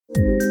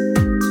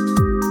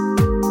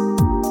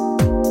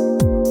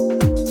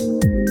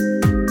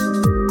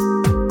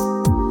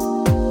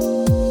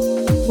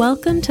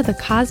Welcome to The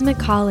Cosmic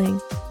Calling,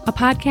 a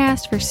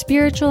podcast for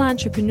spiritual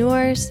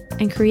entrepreneurs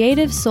and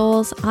creative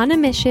souls on a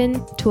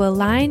mission to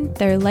align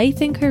their life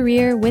and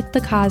career with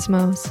the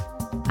cosmos.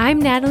 I'm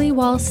Natalie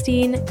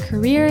Wallstein,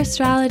 career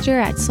astrologer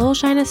at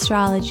Soulshine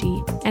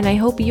Astrology, and I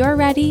hope you're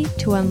ready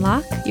to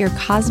unlock your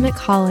cosmic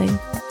calling.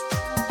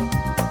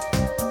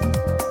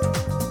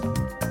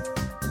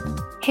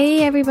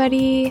 Hey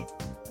everybody!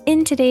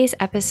 In today's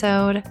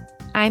episode,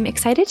 I'm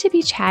excited to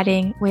be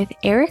chatting with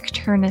Eric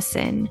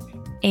Turnnessen,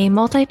 a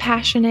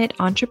multi-passionate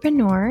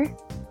entrepreneur,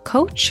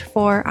 coach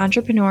for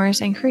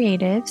entrepreneurs and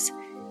creatives,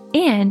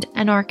 and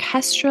an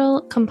orchestral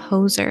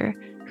composer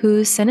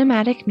whose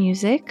cinematic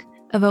music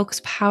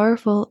evokes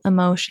powerful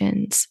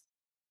emotions.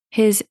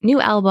 His new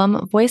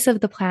album, Voice of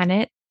the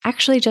Planet,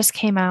 actually just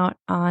came out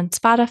on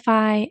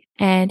Spotify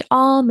and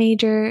all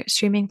major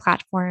streaming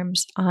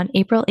platforms on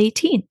April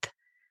 18th.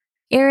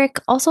 Eric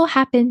also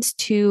happens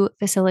to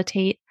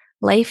facilitate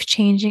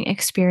life-changing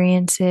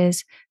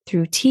experiences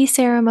through tea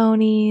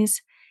ceremonies,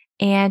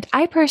 and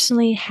I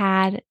personally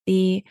had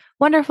the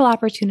wonderful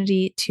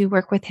opportunity to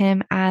work with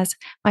him as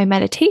my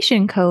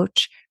meditation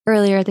coach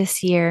earlier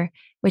this year,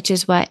 which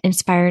is what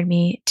inspired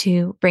me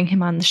to bring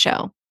him on the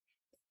show.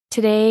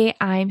 Today,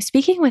 I'm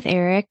speaking with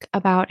Eric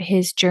about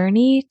his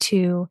journey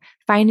to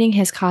finding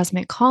his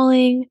cosmic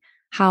calling,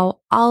 how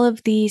all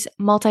of these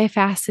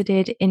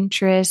multifaceted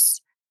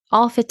interests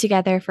all fit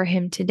together for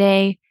him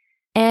today,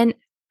 and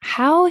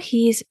how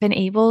he's been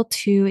able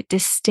to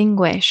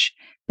distinguish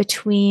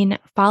between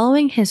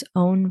following his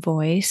own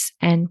voice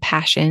and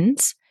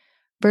passions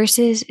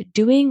versus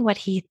doing what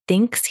he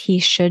thinks he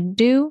should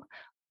do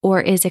or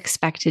is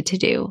expected to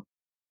do.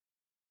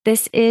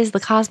 This is The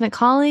Cosmic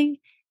Calling,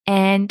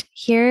 and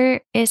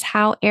here is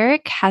how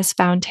Eric has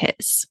found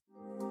his.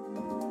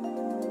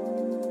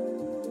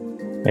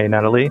 Hey,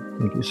 Natalie,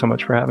 thank you so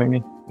much for having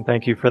me. And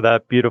thank you for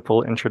that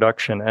beautiful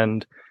introduction.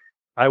 And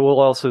I will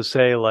also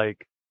say,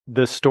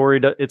 the story,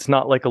 it's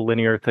not like a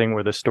linear thing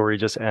where the story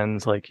just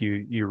ends, like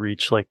you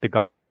reach like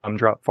the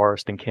gumdrop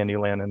forest in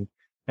Candyland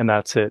and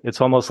that's it. It's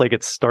almost like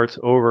it starts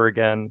over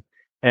again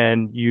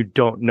and you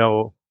don't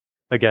know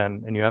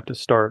again and you have to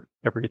start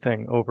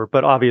everything over,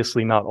 but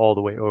obviously not all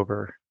the way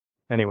over.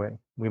 Anyway,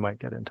 we might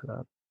get into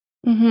that.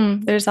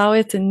 Mm-hmm. There's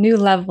always a new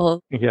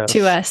level Yes.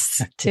 to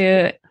us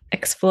to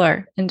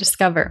explore and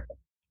discover.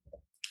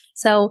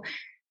 So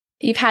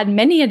you've had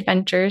many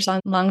adventures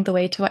along the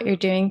way to what you're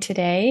doing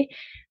today.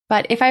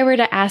 But if I were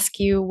to ask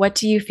you, what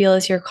do you feel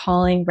is your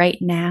calling right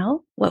now?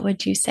 What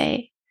would you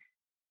say?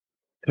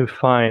 To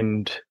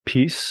find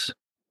peace,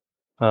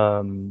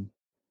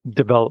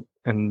 develop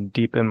and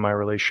deepen my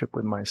relationship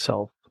with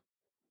myself.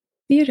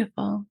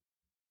 Beautiful.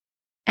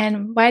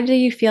 And why do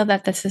you feel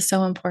that this is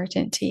so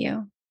important to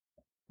you?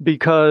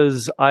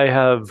 Because I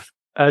have,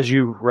 as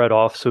you read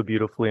off so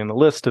beautifully in the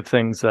list of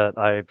things that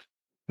I've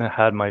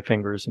had my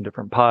fingers in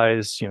different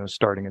pies,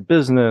 starting a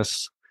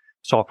business,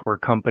 software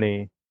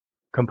company,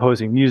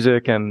 composing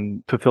music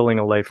and fulfilling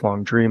a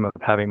lifelong dream of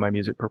having my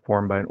music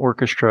performed by an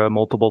orchestra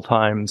multiple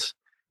times,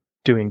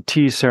 doing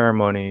tea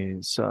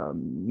ceremonies,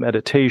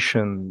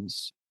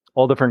 meditations,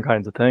 all different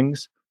kinds of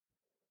things.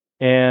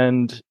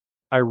 And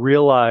I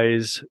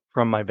realize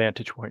from my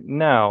vantage point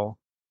now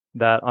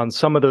that on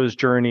some of those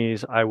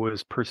journeys, I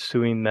was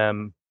pursuing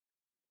them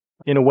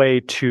in a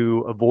way to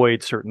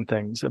avoid certain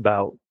things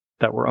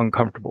that were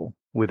uncomfortable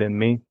within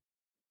me.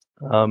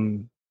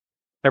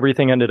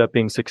 Everything ended up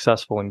being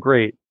successful and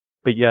great,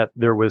 but yet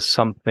there was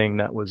something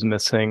that was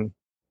missing.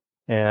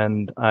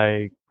 And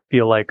I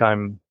feel like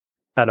I'm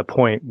at a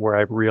point where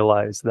I've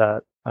realized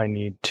that I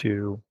need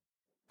to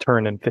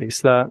turn and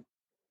face that.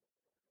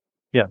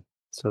 Yeah.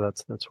 So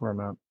that's where I'm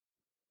at.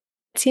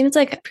 It seems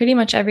like pretty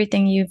much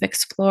everything you've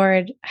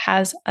explored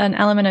has an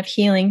element of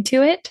healing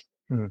to it.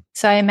 Mm.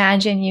 So I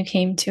imagine you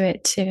came to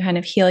it to kind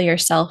of heal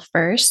yourself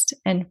first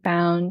and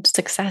found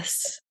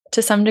success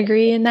to some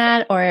degree in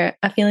that, or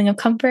a feeling of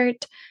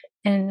comfort,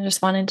 and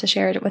just wanted to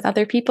share it with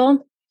other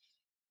people.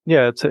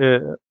 Yeah, it's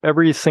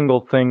every single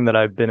thing that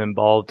I've been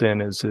involved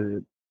in is,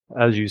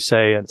 as you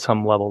say, at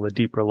some level, a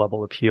deeper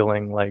level of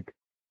healing. Like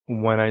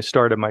when I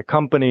started my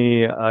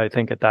company, I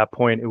think at that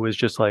point, it was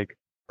just like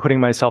putting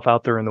myself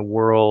out there in the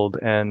world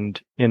and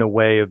in a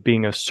way of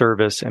being of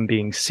service and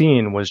being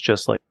seen was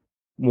just like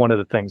one of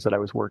the things that I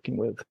was working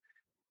with.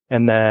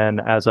 And then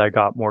as I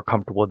got more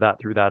comfortable with that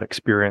through that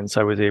experience,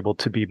 I was able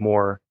to be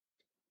more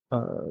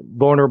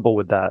vulnerable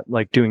with that.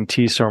 Like doing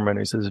tea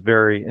ceremonies is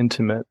very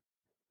intimate,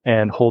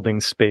 and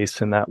holding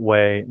space in that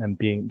way and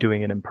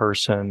doing it in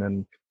person.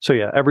 And so,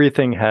 yeah,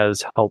 everything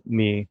has helped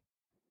me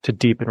to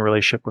deepen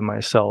relationship with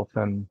myself.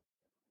 And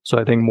so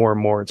I think more and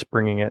more it's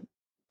bringing it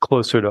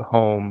closer to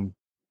home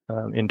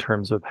in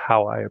terms of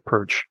how I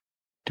approach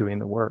doing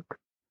the work.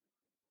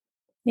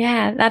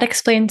 Yeah, that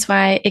explains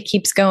why it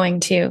keeps going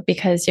too,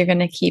 because you're going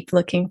to keep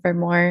looking for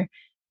more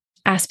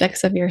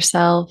aspects of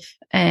yourself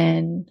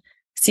and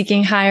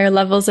seeking higher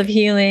levels of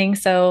healing.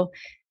 So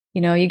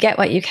you get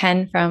what you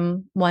can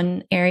from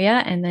one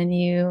area and then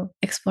you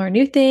explore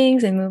new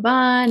things and move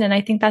on. And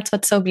I think that's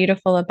what's so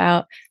beautiful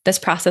about this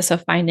process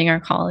of finding our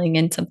calling.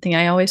 And something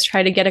I always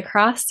try to get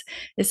across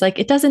is like,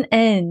 it doesn't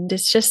end.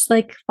 It's just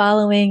like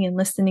following and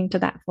listening to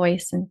that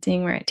voice and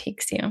seeing where it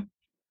takes you.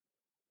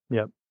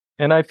 Yep.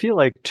 And I feel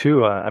like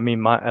too, I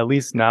mean, at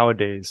least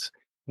nowadays,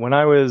 when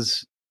I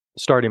was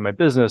starting my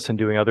business and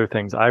doing other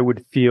things, I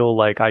would feel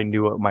like I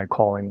knew what my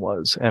calling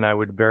was, and I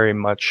would very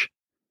much,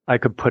 I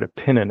could put a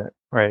pin in it,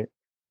 right?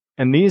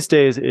 And these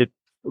days,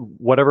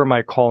 whatever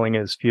my calling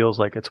is, feels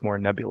like it's more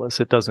nebulous.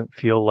 It doesn't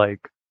feel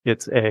like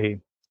it's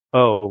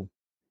oh,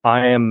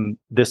 I am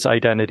this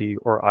identity,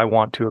 or I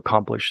want to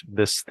accomplish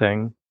this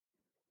thing,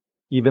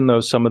 even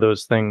though some of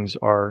those things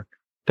are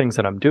things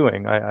that I'm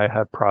doing. I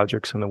have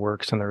projects in the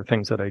works and there are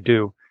things that I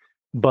do.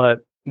 But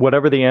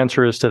whatever the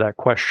answer is to that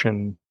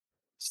question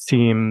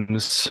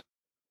seems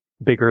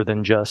bigger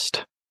than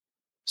just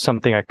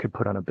something I could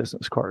put on a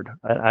business card.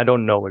 I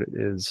don't know what it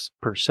is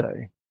per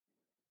se.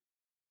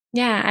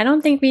 Yeah, I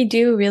don't think we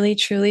do really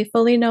truly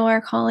fully know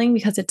our calling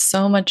because it's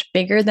so much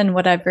bigger than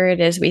whatever it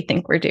is we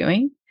think we're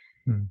doing.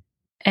 Hmm.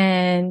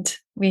 And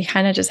we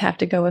kind of just have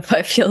to go with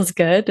what feels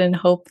good and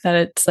hope that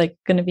it's like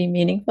going to be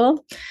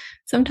meaningful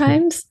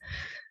sometimes.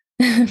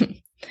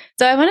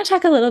 So I want to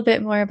talk a little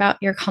bit more about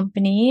your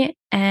company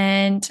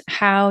and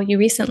how you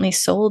recently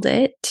sold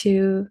it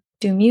to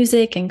do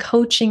music and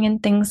coaching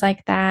and things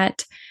like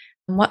that.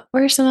 What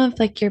were some of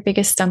like your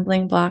biggest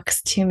stumbling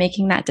blocks to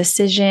making that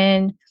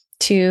decision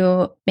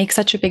to make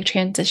such a big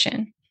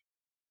transition?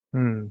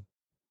 Hmm.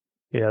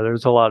 Yeah,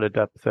 there's a lot of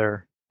depth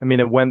there. I mean,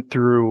 it went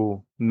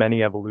through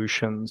many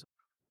evolutions.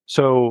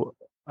 So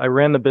I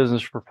ran the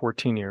business for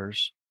 14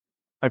 years.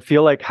 I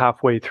feel like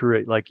halfway through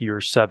it, like year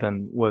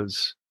 7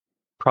 was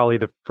probably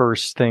the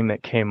first thing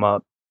that came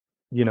up,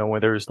 where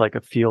there's like a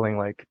feeling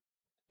like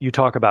you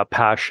talk about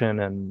passion,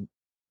 and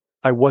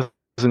I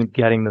wasn't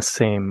getting the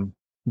same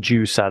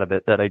juice out of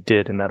it that I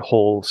did in that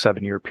whole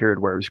 7-year period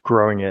where I was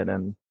growing it.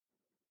 And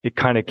it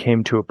kind of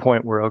came to a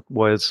point where I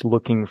was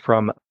looking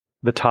from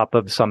the top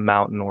of some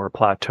mountain or a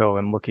plateau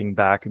and looking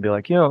back and be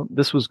like,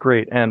 this was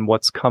great. And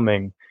what's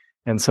coming?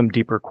 And some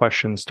deeper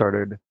questions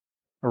started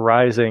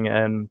arising.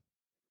 And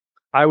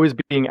I was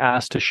being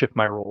asked to shift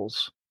my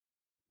roles.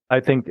 I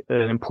think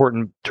an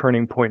important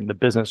turning point in the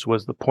business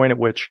was the point at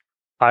which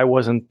I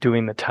wasn't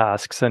doing the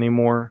tasks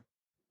anymore.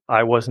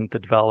 I wasn't the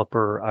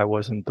developer. I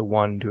wasn't the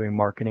one doing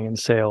marketing and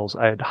sales.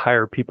 I had to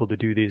hire people to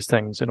do these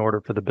things in order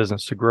for the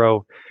business to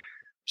grow.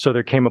 So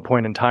there came a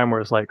point in time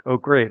where it's like, oh,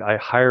 great, I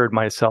hired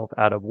myself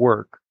out of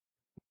work,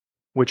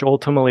 which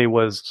ultimately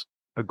was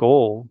a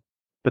goal.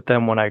 But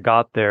then when I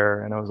got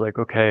there and I was like,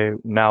 okay,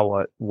 now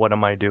what? What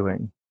am I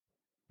doing?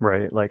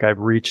 Right? Like I've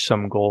reached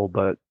some goal,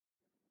 but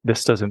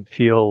this doesn't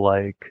feel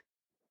like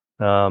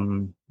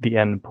the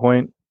end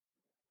point.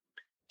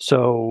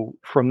 So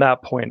from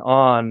that point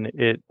on,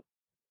 it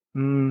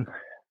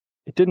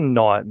didn't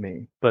gnaw at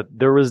me, but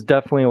there was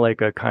definitely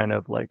like a kind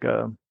of like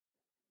a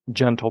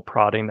gentle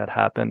prodding that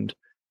happened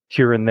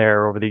here and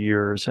there over the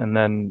years. And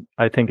then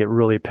I think it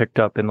really picked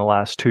up in the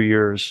last 2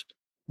 years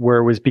where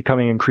it was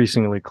becoming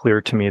increasingly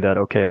clear to me that,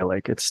 okay,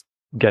 like it's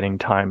getting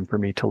time for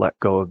me to let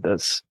go of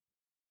this.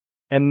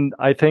 And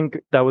I think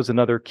that was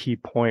another key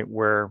point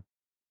where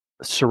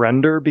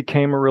surrender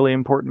became a really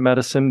important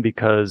medicine,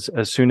 because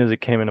as soon as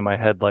it came into my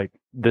head, like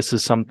this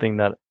is something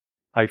that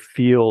I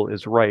feel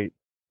is right,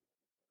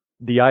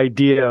 the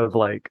idea of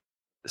like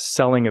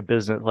selling a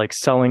business, like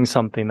selling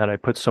something that I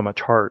put so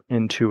much heart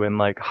into and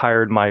like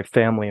hired my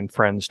family and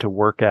friends to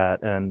work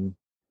at, and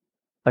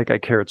like I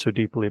cared so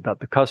deeply about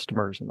the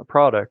customers and the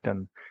product,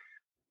 and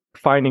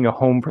finding a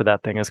home for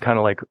that thing is kind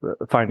of like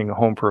finding a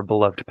home for a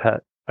beloved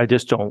pet. I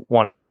just don't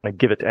want to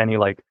give it to any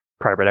like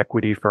private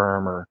equity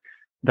firm or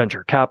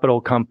venture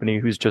capital company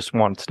who's just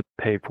wants to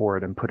pay for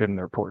it and put it in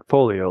their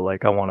portfolio.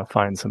 Like I want to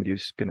find somebody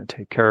who's going to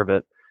take care of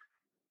it.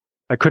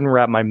 I couldn't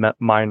wrap my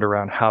mind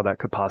around how that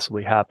could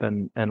possibly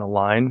happen and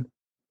align.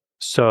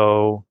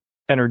 So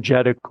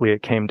energetically,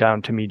 it came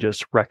down to me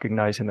just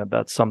recognizing that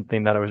that's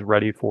something that I was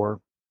ready for.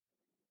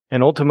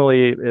 And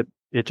ultimately,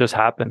 it just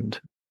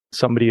happened.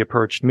 Somebody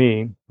approached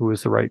me who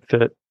was the right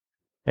fit.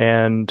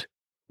 And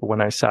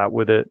when I sat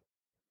with it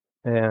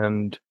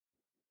and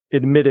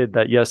admitted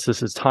that, yes,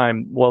 this is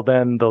time, well,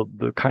 then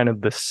the kind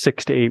of the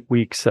 6 to 8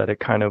 weeks that it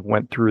kind of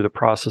went through the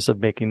process of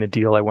making the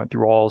deal, I went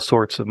through all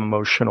sorts of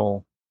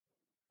emotional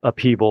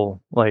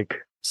upheaval, like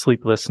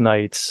sleepless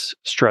nights,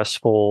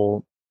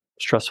 stressful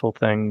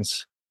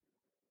things.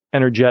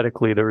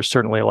 Energetically, there was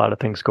certainly a lot of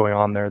things going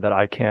on there that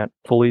I can't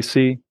fully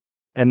see.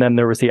 And then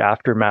there was the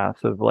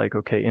aftermath of like,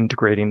 okay,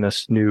 integrating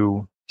this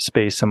new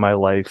space in my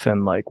life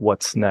and like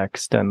what's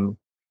next, and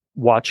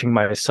watching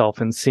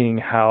myself and seeing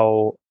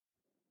how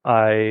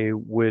I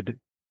would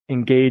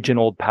engage in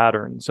old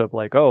patterns of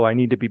like, oh, I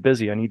need to be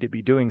busy. I need to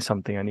be doing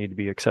something. I need to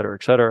be, et cetera,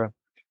 et cetera.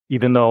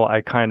 Even though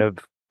I kind of,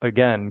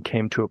 again,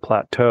 came to a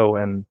plateau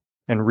and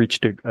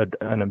reached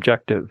an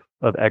objective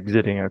of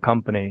exiting a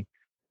company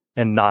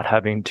and not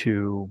having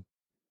to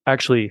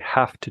actually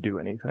have to do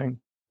anything.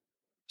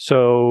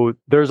 So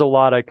there's a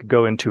lot I could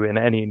go into in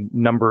any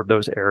number of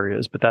those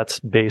areas, but that's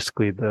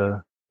basically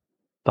the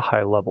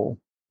high level.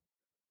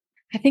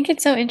 I think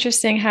it's so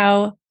interesting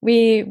how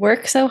we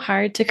work so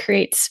hard to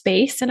create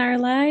space in our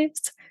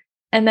lives.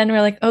 And then we're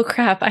like, oh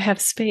crap, I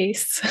have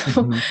space.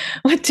 Mm-hmm.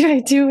 What do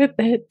I do with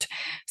it?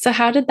 So,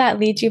 how did that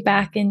lead you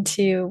back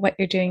into what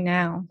you're doing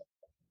now?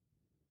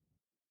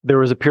 There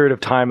was a period of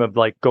time of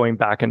like going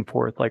back and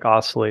forth, like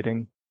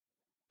oscillating,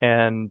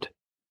 and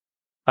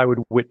I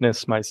would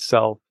witness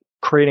myself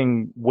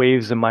creating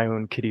waves in my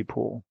own kiddie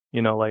pool.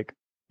 Like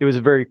it was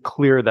very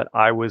clear that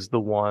I was the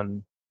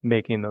one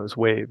making those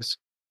waves.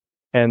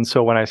 And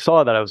so when I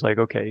saw that, I was like,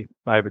 okay,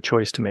 I have a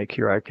choice to make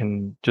here. I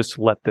can just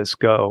let this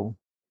go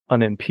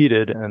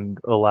unimpeded and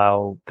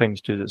allow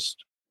things to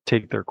just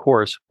take their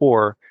course,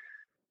 or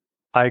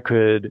I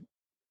could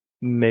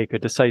make a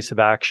decisive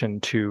action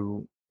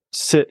to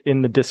sit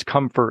in the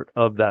discomfort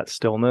of that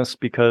stillness,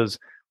 because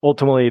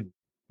ultimately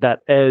that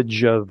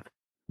edge of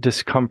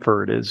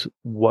discomfort is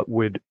what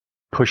would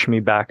push me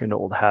back into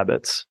old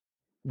habits.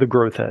 The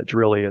growth edge,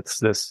 really, it's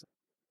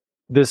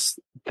this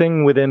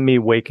thing within me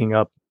waking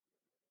up.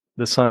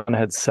 The sun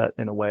had set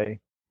in a way,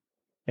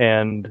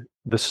 and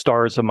the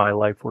stars of my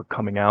life were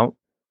coming out.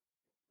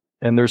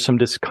 And there's some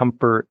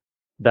discomfort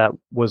that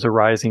was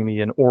arising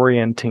me and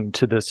orienting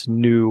to this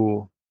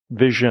new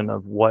vision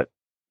of what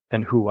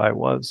and who I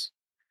was.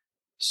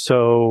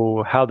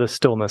 So how the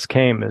stillness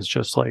came is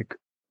just like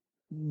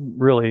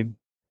really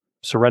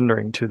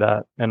surrendering to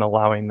that and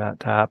allowing that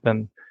to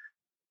happen.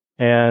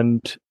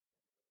 And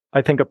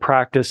I think a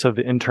practice of,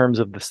 in terms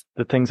of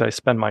the things I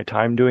spend my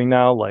time doing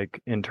now,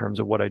 like in terms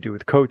of what I do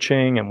with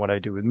coaching and what I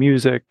do with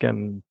music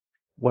and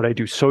what I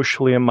do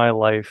socially in my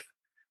life,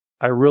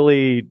 I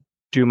really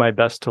do my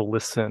best to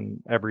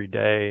listen every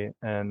day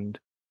and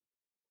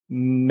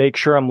make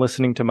sure I'm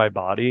listening to my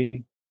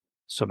body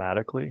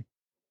somatically,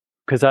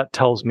 because that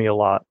tells me a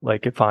lot.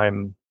 Like if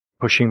I'm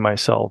pushing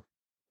myself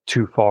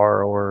too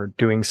far or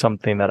doing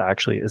something that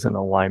actually isn't in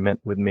alignment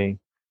with me.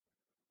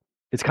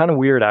 It's kind of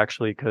weird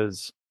actually,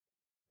 because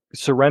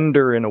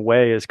surrender in a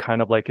way is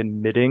kind of like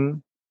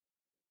admitting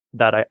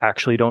that I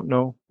actually don't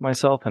know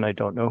myself and I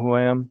don't know who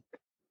I am.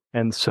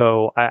 And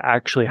so I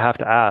actually have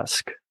to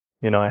ask,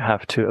 I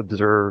have to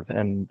observe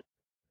and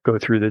go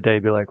through the day,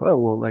 be like, oh,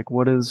 well, like,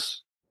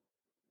 what's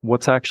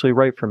actually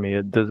right for me?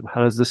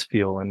 How does this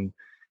feel? And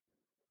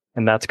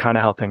that's kind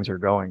of how things are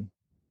going.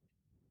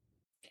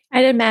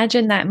 I'd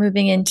imagine that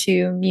moving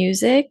into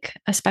music,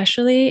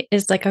 especially,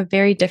 is like a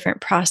very different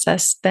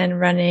process than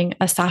running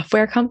a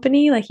software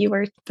company like you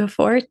were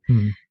before.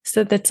 Mm.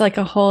 So that's like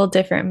a whole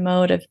different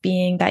mode of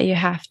being that you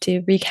have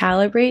to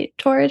recalibrate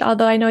toward.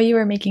 Although I know you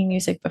were making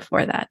music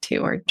before that too,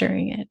 or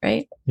during it,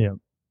 right? Yeah.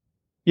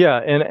 Yeah.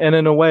 And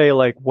in a way,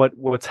 like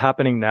what's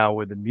happening now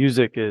with the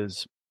music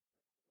is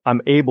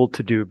I'm able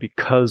to do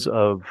because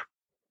of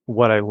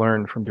what I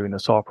learned from doing the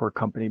software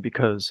company,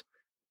 because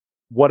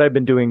what I've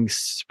been doing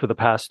for the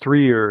past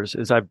 3 years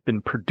is I've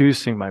been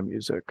producing my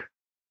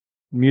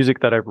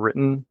music that I've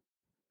written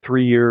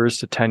 3 years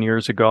to 10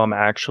 years ago. I'm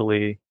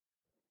actually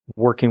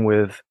working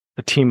with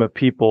a team of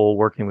people,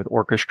 working with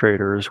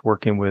orchestrators,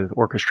 working with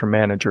orchestra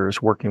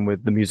managers, working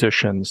with the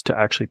musicians to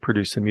actually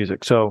produce the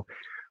music. So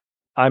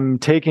I'm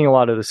taking a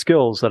lot of the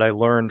skills that I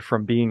learned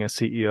from being a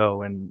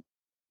CEO and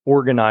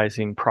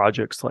organizing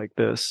projects like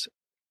this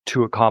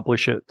to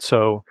accomplish it.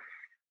 So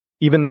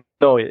even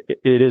though it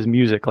is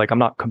music, like I'm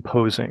not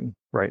composing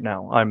right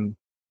now, I'm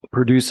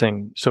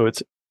producing. So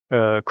it's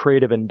a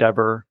creative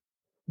endeavor.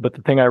 But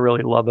the thing I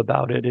really love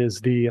about it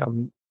is the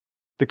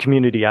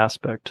community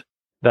aspect,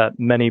 that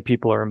many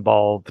people are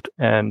involved,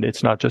 and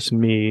it's not just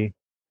me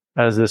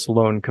as this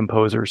lone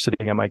composer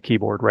sitting at my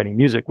keyboard writing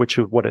music, which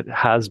is what it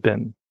has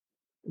been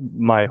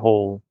my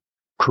whole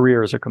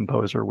career as a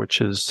composer,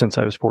 which is since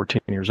I was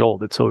 14 years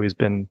old. It's always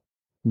been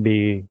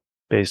me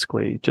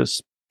basically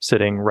just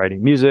sitting,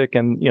 writing music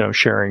and,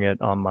 sharing it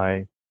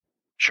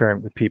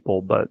with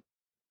people. But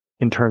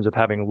in terms of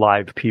having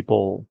live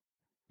people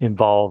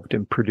involved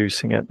in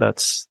producing it,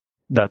 that's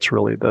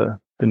really the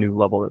new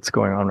level that's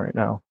going on right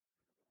now.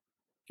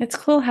 It's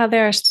cool how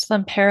there are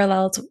some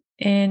parallels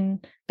in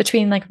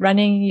between like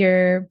running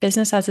your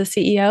business as a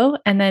CEO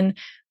and then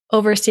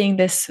overseeing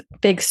this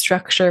big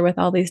structure with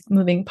all these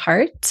moving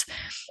parts.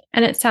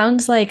 And it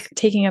sounds like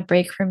taking a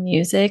break from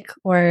music,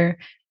 or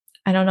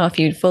I don't know if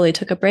you fully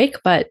took a break,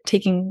 but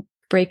taking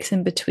breaks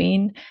in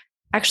between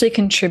actually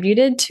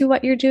contributed to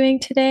what you're doing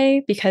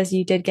today, because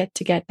you did get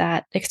to get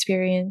that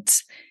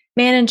experience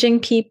managing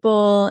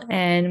people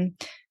and,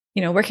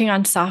 working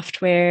on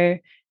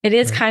software. It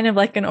is Right. kind of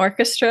like an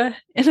orchestra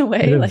in a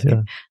way, like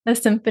a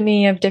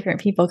symphony of different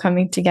people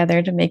coming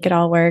together to make it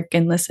all work,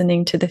 and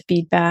listening to the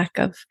feedback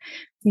of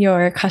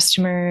your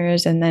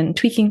customers and then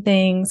tweaking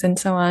things and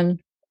so on.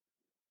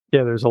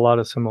 Yeah, there's a lot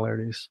of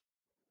similarities.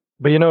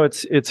 But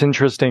it's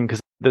interesting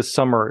because this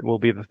summer it will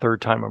be the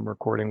third time I'm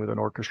recording with an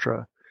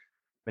orchestra.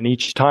 And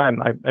each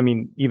time, I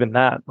mean, even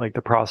that, like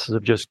the process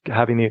of just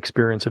having the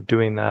experience of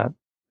doing that,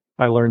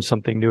 I learn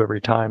something new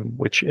every time,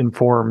 which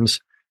informs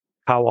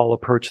how I'll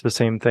approach the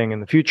same thing in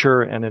the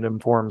future, and it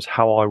informs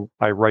how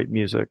I write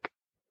music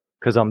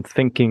because I'm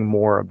thinking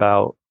more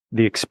about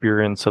the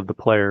experience of the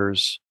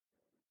players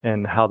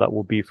and how that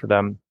will be for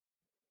them.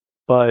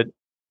 But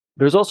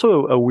there's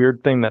also a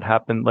weird thing that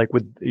happened, like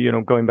with,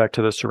 going back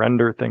to the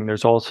surrender thing,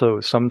 there's also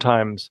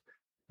sometimes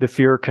the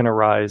fear can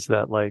arise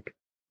that like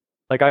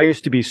I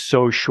used to be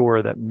so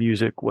sure that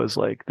music was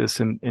like this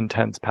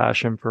intense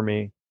passion for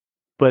me,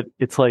 but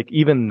it's like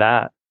even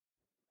that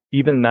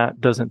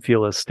doesn't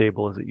feel as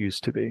stable as it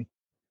used to be.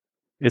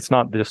 It's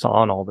not just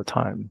on all the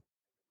time.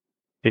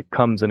 It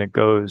comes and it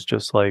goes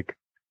just like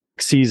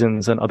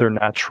seasons and other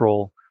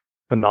natural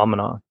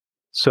phenomena.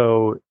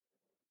 So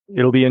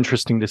it'll be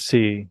interesting to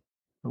see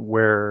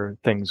where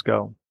things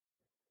go.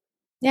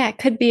 Yeah, it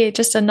could be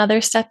just another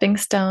stepping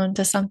stone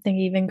to something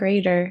even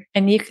greater.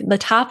 And the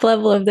top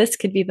level of this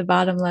could be the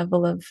bottom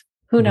level of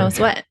who knows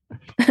what.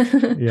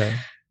 Yeah.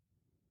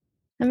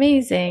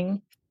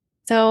 Amazing.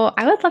 So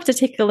I would love to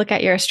take a look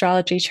at your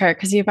astrology chart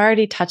because you've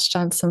already touched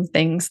on some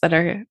things that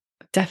are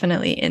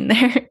definitely in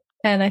there.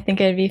 And I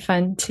think it'd be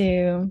fun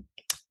to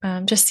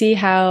just see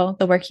how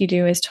the work you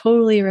do is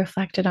totally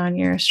reflected on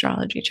your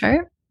astrology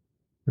chart.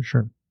 For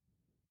sure.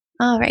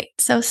 All right.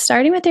 So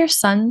starting with your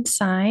sun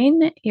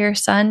sign, your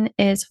sun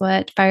is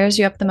what fires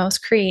you up the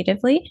most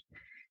creatively.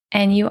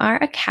 And you are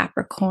a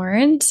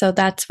Capricorn. So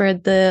that's where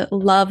the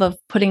love of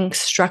putting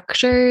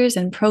structures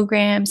and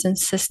programs and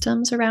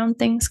systems around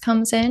things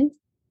comes in.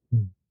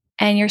 Mm.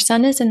 And your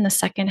sun is in the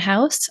second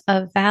house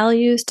of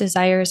values,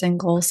 desires, and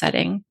goal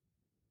setting.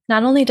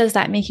 Not only does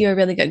that make you a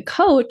really good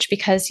coach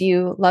because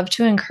you love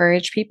to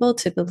encourage people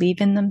to believe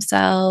in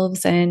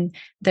themselves and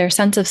their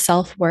sense of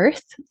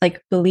self-worth,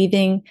 like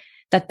believing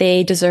that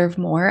they deserve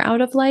more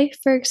out of life,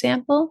 for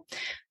example,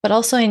 but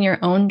also in your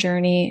own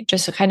journey,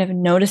 just kind of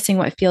noticing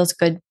what feels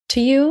good to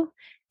you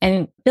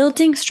and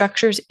building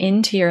structures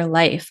into your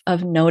life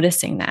of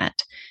noticing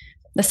that.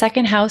 The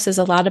second house is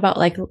a lot about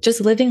like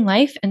just living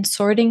life and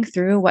sorting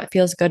through what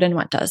feels good and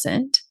what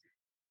doesn't,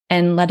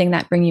 and letting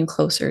that bring you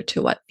closer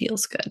to what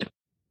feels good.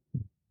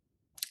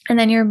 And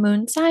then your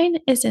moon sign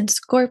is in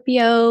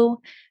Scorpio.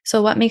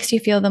 So, what makes you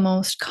feel the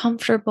most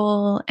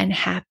comfortable and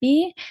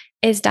happy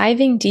is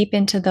diving deep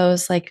into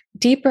those like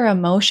deeper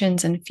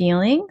emotions and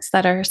feelings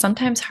that are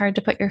sometimes hard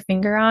to put your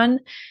finger on,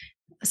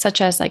 such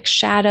as like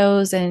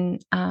shadows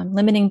and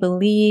limiting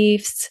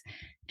beliefs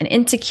and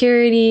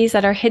insecurities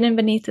that are hidden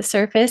beneath the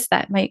surface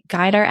that might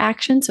guide our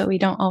actions. So, we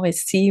don't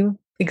always see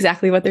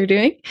exactly what they're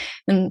doing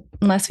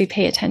unless we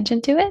pay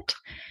attention to it.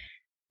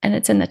 And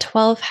it's in the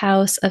 12th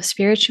house of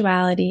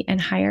spirituality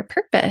and higher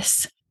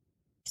purpose.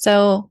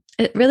 So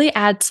it really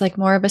adds like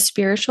more of a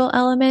spiritual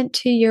element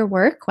to your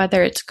work,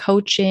 whether it's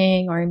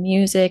coaching or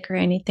music or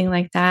anything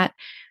like that.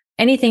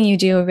 Anything you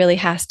do really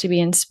has to be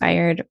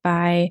inspired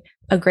by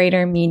a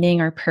greater meaning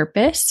or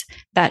purpose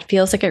that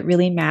feels like it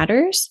really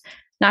matters,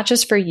 not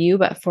just for you,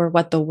 but for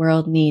what the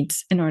world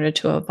needs in order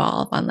to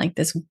evolve on like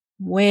this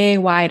way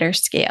wider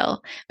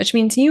scale, which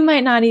means you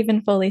might not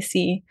even fully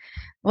see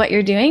what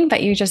you're doing,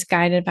 but you're just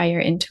guided by your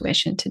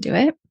intuition to do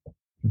it.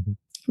 Mm-hmm.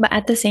 But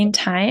at the same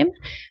time,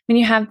 when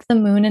you have the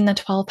moon in the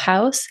 12th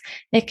house,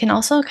 it can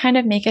also kind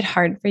of make it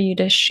hard for you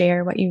to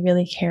share what you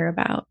really care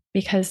about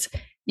because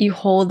you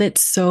hold it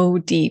so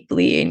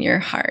deeply in your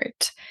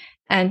heart.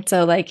 And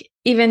so like,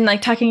 even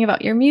like talking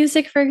about your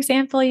music, for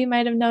example, you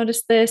might have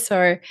noticed this,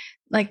 or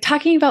like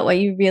talking about what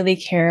you really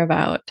care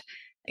about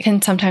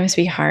can sometimes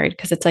be hard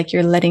because it's like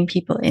you're letting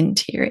people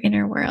into your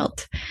inner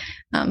world.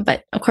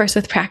 But of course,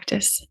 with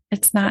practice,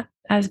 it's not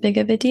as big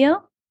of a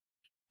deal.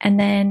 And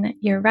then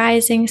your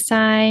rising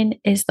sign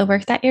is the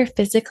work that you're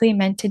physically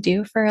meant to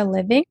do for a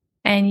living.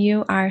 And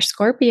you are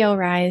Scorpio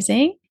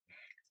rising,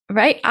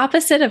 right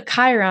opposite of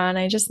Chiron.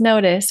 I just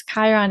noticed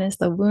Chiron is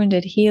the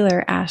wounded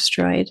healer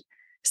asteroid.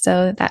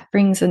 So that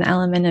brings an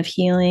element of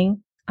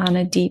healing on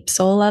a deep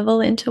soul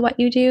level into what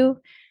you do.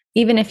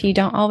 Even if you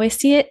don't always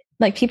see it,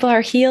 like people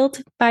are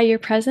healed by your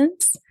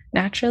presence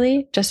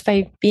naturally, just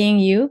by being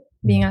you,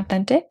 being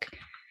authentic.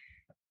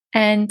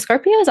 And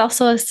Scorpio is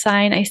also a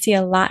sign I see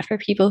a lot for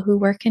people who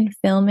work in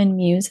film and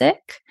music,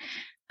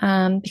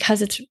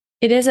 because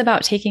it is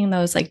about taking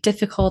those like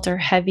difficult or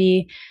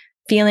heavy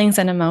feelings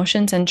and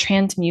emotions and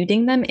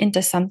transmuting them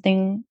into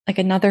something like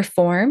another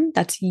form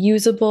that's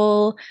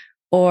usable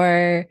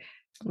or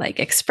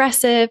like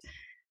expressive.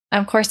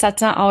 Of course,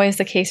 that's not always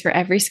the case for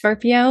every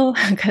Scorpio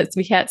because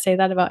we can't say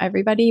that about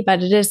everybody,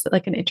 but it is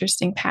like an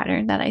interesting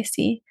pattern that I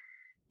see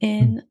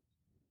in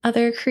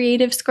other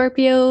creative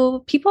Scorpio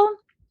people.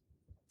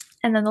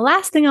 And then the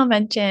last thing I'll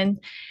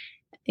mention,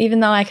 even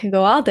though I could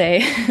go all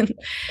day,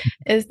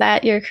 is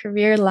that your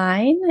career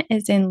line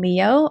is in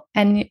Leo.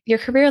 And your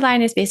career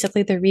line is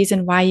basically the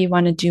reason why you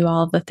want to do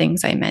all the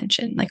things I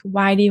mentioned. Like,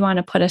 why do you want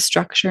to put a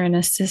structure and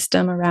a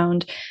system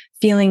around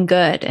feeling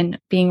good and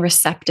being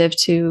receptive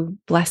to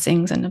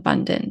blessings and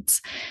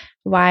abundance?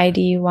 Why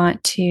do you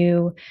want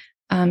to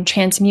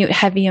transmute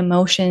heavy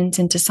emotions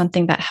into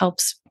something that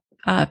helps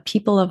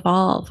people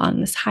evolve on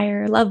this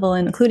higher level,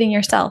 including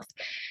yourself?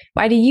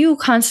 Why do you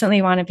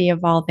constantly want to be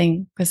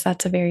evolving? Because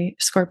that's a very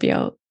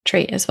Scorpio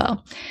trait as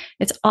well.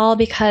 It's all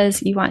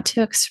because you want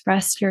to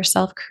express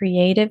yourself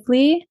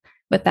creatively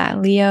with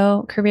that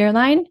Leo career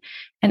line,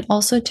 and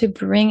also to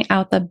bring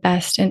out the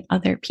best in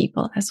other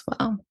people as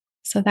well.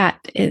 So that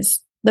is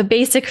the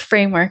basic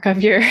framework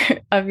of your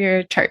of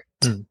your chart.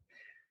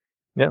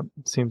 Yeah,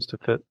 it seems to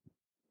fit.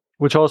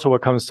 Which also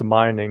what comes to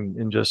mind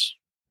in just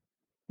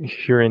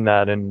hearing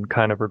that in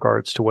kind of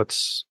regards to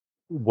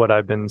what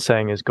I've been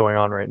saying is going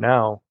on right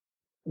now,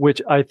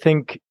 which I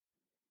think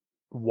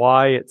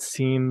why it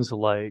seems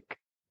like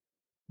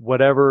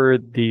whatever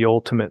the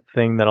ultimate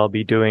thing that I'll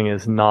be doing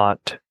is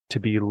not to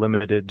be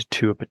limited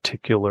to a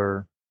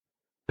particular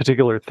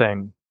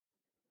thing.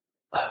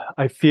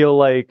 I feel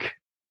like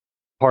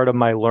part of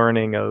my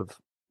learning of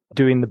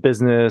doing the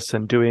business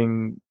and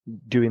doing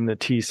the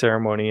tea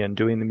ceremony and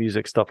doing the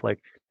music stuff, like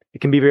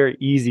it can be very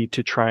easy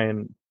to try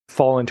and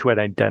fall into an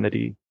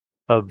identity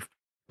of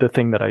the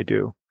thing that I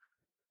do.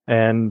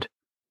 And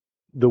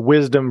the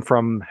wisdom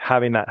from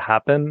having that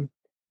happen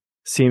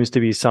seems to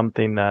be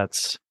something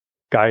that's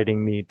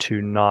guiding me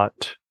to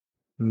not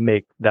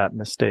make that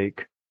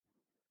mistake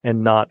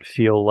and not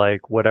feel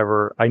like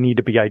whatever I need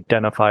to be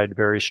identified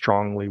very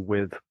strongly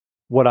with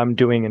what I'm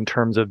doing in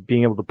terms of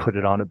being able to put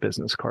it on a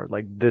business card.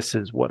 Like, this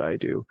is what I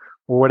do,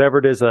 or whatever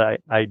it is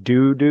that I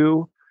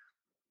do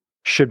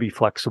should be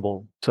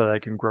flexible so that I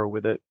can grow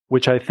with it,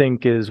 which I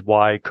think is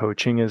why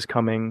coaching is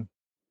coming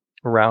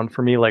around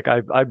for me. Like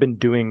I've been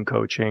doing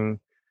coaching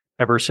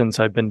ever since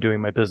I've been doing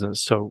my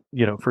business. So,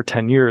 for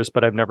 10 years,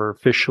 but I've never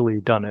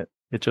officially done it.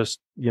 It just,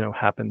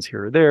 happens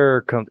here or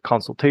there,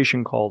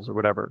 consultation calls or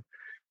whatever.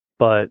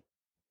 But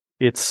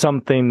it's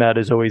something that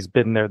has always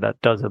been there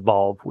that does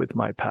evolve with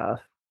my path,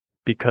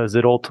 because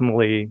it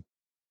ultimately,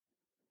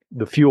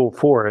 the fuel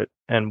for it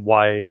and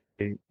why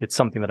it's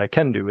something that I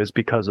can do is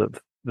because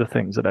of the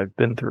things that I've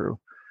been through.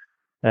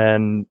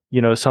 And,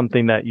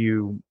 something that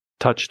you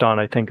touched on,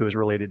 I think it was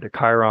related to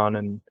Chiron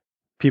and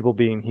people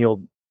being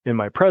healed in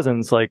my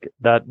presence. Like,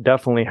 that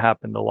definitely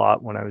happened a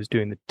lot when I was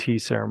doing the tea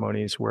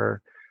ceremonies,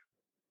 where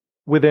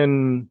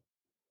within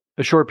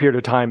a short period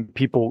of time,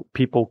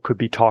 people could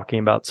be talking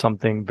about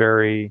something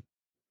very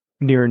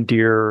near and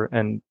dear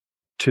and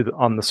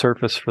on the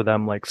surface for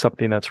them, like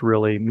something that's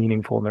really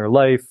meaningful in their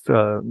life.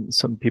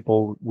 Some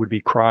people would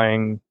be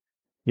crying,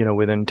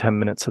 within 10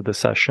 minutes of the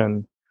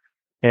session.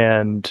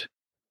 And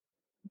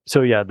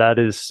so, yeah, that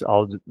is,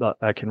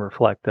 I can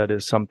reflect, that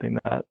is something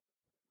that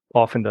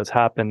often does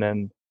happen.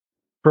 And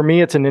for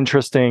me, it's an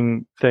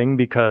interesting thing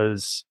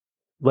because,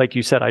 like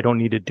you said, I don't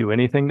need to do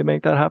anything to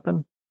make that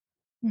happen.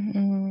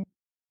 Mm-hmm.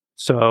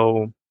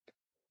 So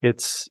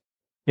it's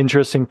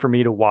interesting for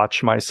me to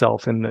watch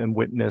myself and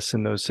witness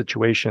in those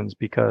situations,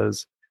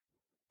 because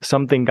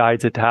something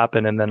guides it to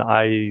happen and then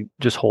I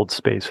just hold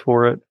space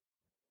for it.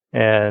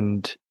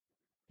 And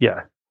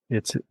yeah,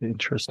 it's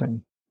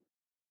interesting.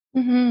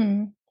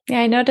 Mm-hmm. Yeah,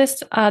 I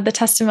noticed the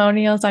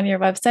testimonials on your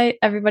website.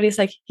 Everybody's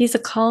like, he's a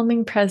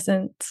calming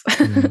presence.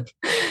 Mm-hmm.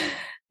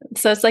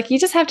 So it's like you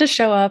just have to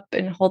show up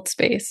and hold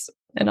space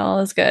and all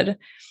is good.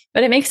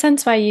 But it makes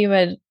sense why you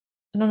would,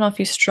 I don't know if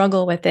you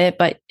struggle with it,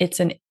 but it's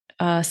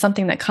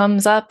something that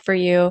comes up for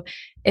you,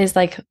 is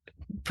like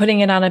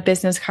putting it on a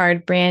business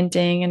card,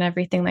 branding and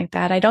everything like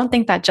that. I don't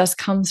think that just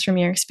comes from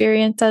your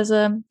experience as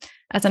an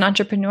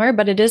entrepreneur,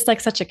 but it is like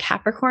such a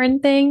Capricorn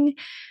thing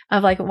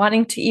of like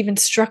wanting to even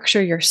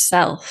structure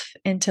yourself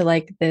into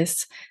like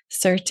this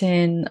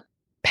certain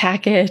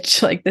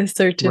package, like this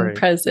certain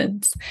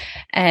presence.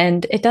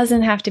 And it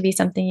doesn't have to be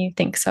something you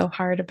think so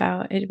hard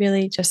about. It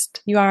really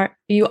just, you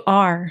already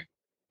are.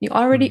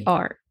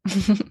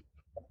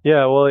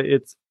 Yeah, well,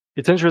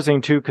 it's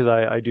interesting too, because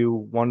I do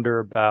wonder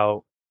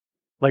about,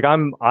 like,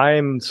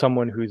 I'm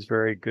someone who's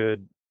very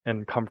good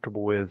and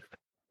comfortable with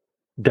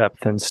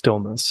depth and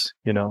stillness,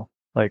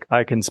 like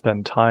I can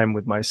spend time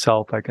with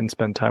myself, I can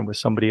spend time with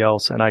somebody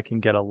else, and I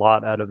can get a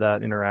lot out of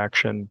that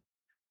interaction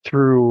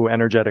through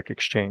energetic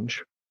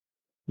exchange,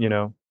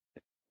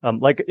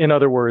 like, in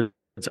other words,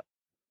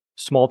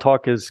 small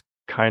talk is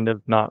kind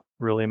of not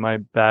really my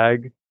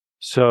bag.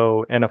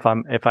 So, and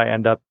if I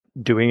end up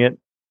doing it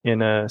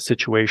in a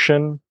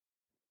situation,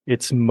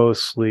 it's a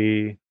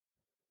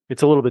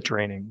little bit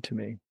draining to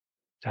me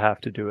to have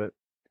to do it.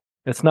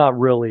 It's not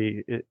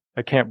really,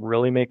 I can't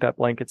really make that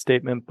blanket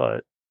statement,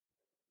 but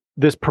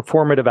this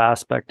performative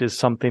aspect is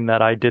something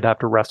that I did have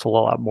to wrestle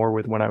a lot more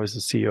with when I was the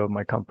CEO of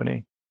my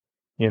company.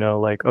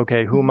 Like,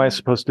 okay, who am I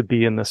supposed to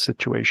be in this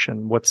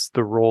situation? What's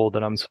the role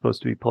that I'm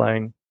supposed to be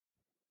playing?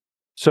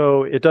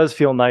 So it does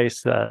feel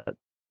nice that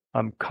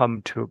I'm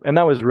come to, and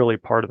that was really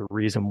part of the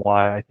reason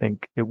why I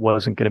think it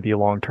wasn't going to be a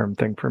long-term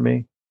thing for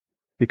me,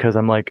 because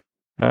I'm like,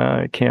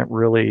 I can't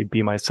really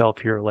be myself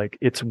here. Like,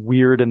 it's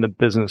weird in the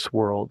business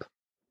world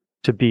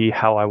to be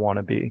how I want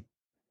to be.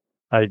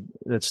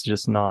 It's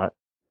just not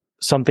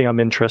something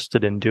I'm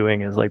interested in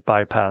doing, is like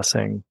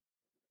bypassing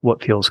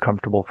what feels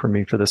comfortable for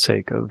me for the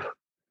sake of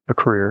a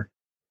career.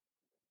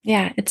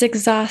 Yeah, it's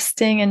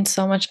exhausting and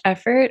so much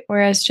effort,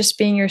 whereas just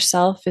being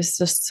yourself is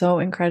just so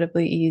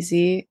incredibly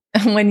easy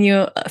when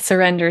you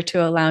surrender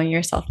to allowing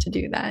yourself to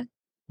do that.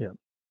 Yeah.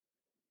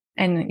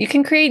 And you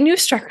can create new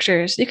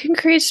structures. You can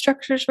create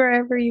structures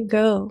wherever you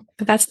go.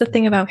 But that's the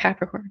thing about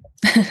Capricorn.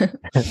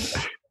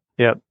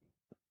 Yep,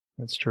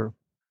 that's true.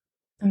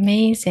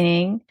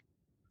 Amazing.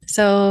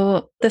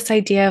 So, this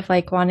idea of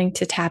like wanting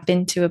to tap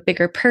into a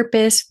bigger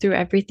purpose through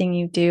everything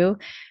you do,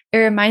 it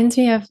reminds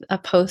me of a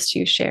post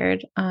you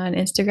shared on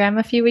Instagram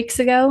a few weeks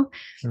ago,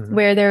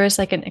 where there was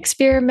like an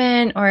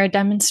experiment or a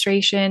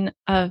demonstration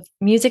of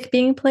music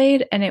being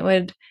played and it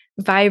would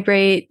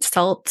vibrate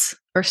salt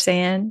or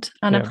sand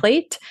on a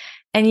plate.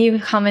 And you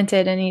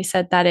commented and you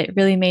said that it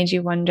really made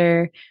you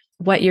wonder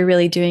what you're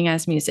really doing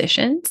as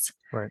musicians.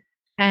 Right.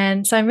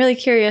 And so I'm really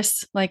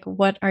curious, like,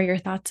 what are your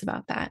thoughts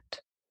about that?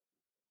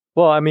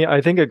 Well, I mean, I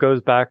think it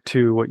goes back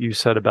to what you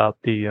said about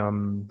the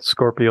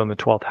Scorpio in the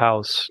 12th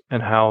house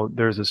and how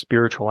there's a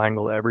spiritual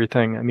angle to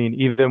everything. I mean,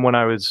 even when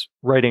I was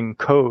writing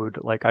code,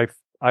 like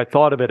I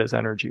thought of it as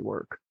energy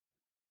work,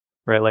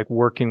 right? Like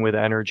working with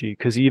energy,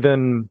 because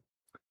even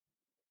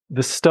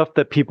the stuff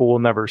that people will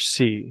never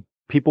see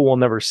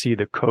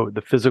the code,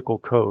 the physical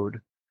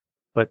code.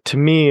 But to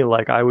me,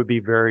 like I would be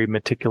very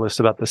meticulous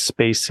about the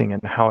spacing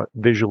and how it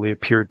visually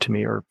appeared to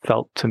me or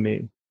felt to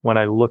me when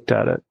I looked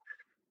at it.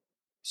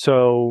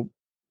 So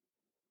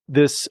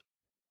this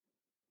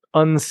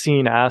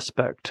unseen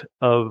aspect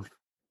of,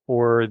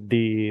 or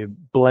the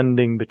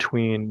blending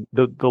between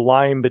the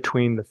line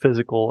between the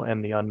physical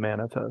and the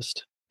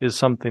unmanifest is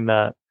something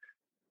that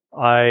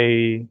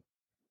I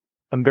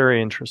am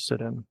very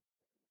interested in.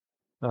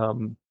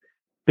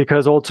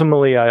 Because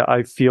ultimately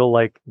I feel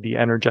like the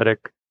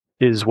energetic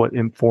is what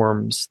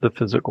informs the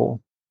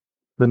physical.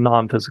 The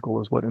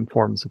non-physical is what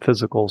informs the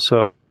physical.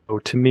 So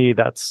to me,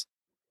 that's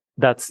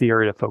the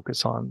area to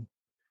focus on.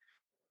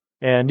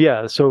 And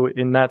yeah, so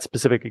in that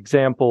specific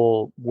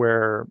example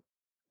where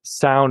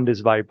sound is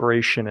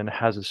vibration and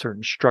has a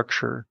certain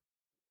structure,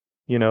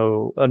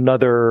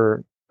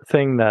 another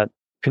thing that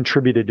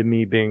contributed to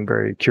me being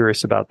very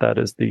curious about that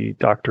is the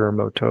Dr.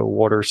 Emoto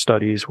water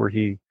studies where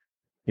he,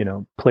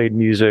 played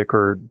music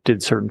or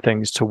did certain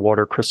things to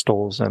water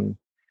crystals and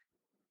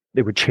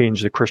they would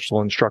change the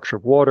crystalline structure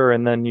of water.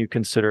 And then you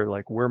consider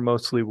like, we're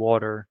mostly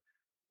water.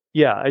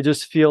 Yeah, I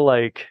just feel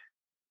like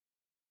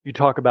you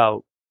talk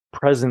about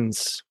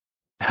presence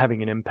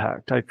having an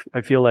impact.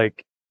 I feel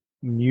like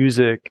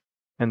music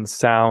and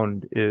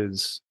sound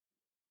is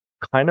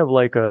kind of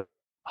like a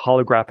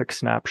holographic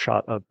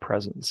snapshot of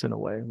presence in a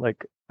way.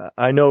 Like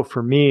I know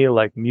for me,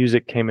 like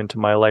music came into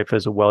my life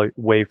as a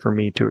way for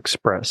me to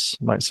express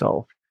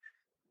myself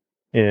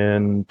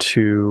and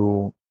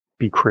to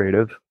be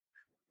creative.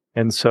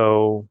 And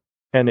so,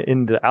 and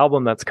in the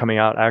album that's coming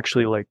out,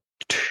 actually like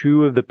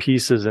two of the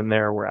pieces in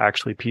there were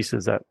actually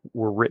pieces that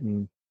were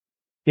written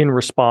in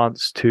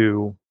response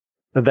to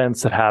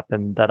events that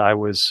happened that I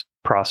was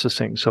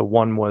processing. So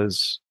one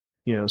was,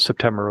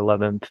 September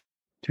 11th,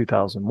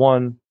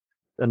 2001.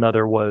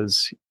 Another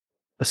was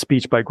a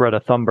speech by Greta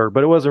Thunberg,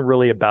 but it wasn't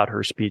really about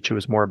her speech. It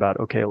was more about,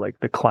 okay, like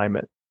the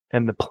climate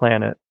and the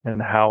planet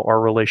and how our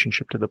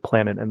relationship to the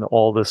planet and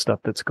all the stuff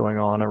that's going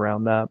on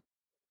around that.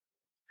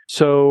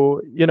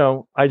 So,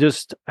 I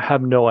just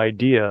have no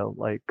idea,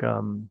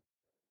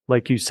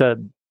 like you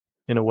said,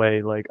 in a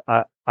way, like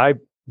I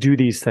do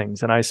these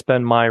things and I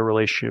have my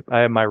relationship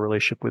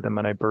with them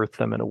and I birth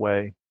them in a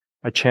way,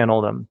 I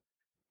channel them,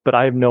 but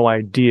I have no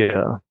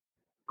idea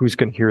who's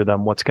going to hear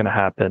them, what's going to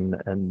happen,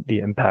 and the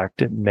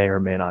impact it may or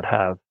may not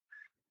have.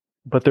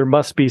 But there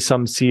must be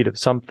some seed of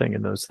something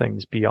in those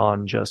things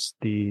beyond just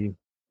the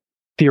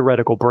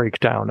theoretical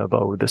breakdown of,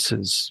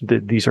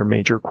 these are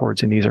major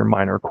chords and these are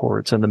minor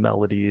chords and the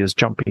melody is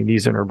jumping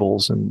these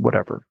intervals and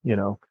whatever,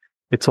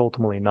 it's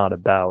ultimately not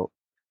about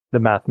the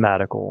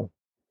mathematical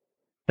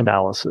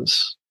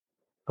analysis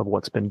of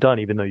what's been done,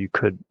 even though you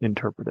could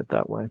interpret it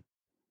that way.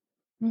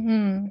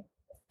 Mm-hmm.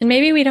 And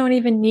maybe we don't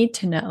even need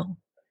to know.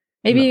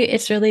 Maybe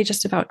it's really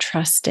just about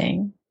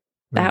trusting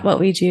that what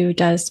we do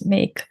does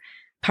make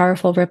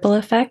powerful ripple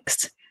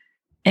effects.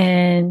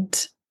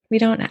 And we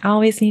don't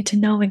always need to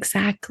know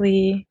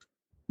exactly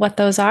what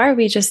those are.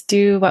 We just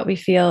do what we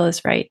feel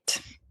is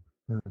right.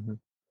 Mm-hmm.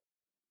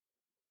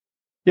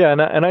 Yeah,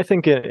 and I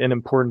think an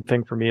important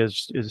thing for me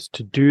is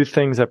to do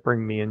things that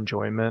bring me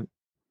enjoyment.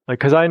 Like,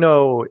 because I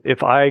know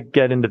if I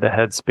get into the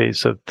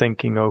headspace of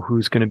thinking, oh,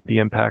 who's going to be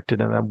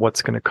impacted and then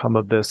what's going to come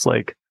of this,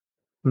 like,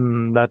 I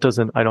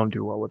don't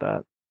do well with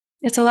that.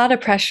 It's a lot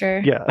of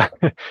pressure. Yeah.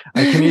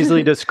 I can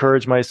easily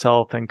discourage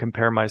myself and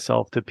compare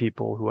myself to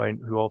people who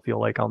all feel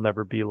like I'll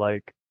never be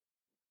like.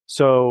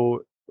 So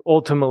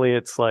ultimately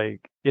it's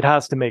like, it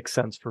has to make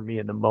sense for me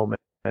in the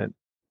moment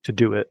to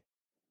do it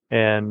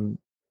and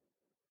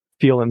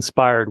feel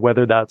inspired,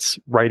 whether that's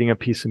writing a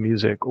piece of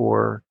music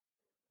or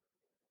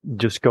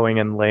just going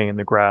and laying in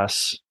the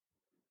grass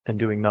and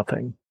doing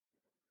nothing.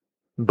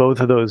 Both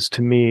of those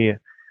to me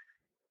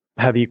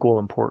have equal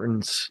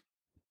importance,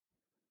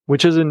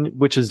 which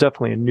is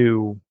definitely a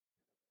new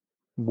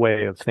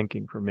way of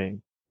thinking for me.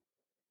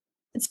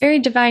 It's very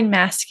divine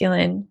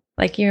masculine.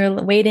 Like you're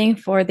waiting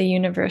for the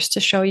universe to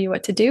show you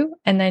what to do.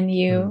 And then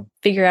you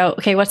figure out,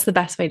 okay, what's the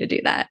best way to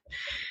do that?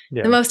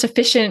 Yeah. The most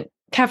efficient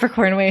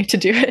Capricorn way to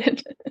do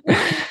it.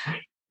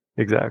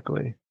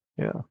 Exactly.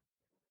 Yeah.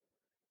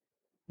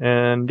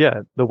 And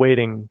yeah, the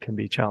waiting can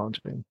be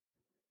challenging.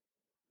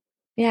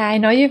 Yeah, I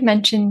know you've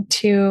mentioned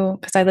too,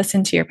 because I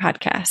listened to your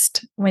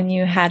podcast when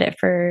you had it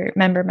for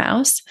Member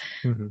Mouse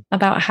Hmm.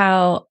 about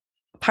how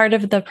part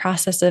of the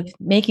process of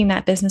making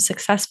that business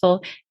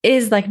successful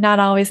is like not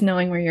always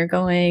knowing where you're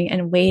going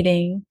and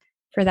waiting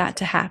for that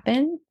to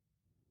happen.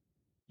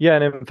 Yeah,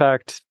 and in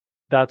fact,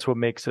 that's what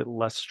makes it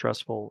less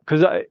stressful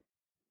because I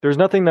there's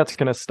nothing that's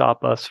going to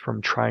stop us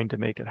from trying to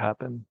make it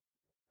happen.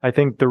 I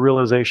think the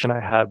realization I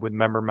had with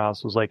Member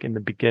Mouse was like in the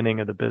beginning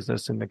of the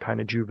business, in the kind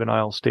of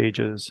juvenile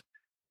stages,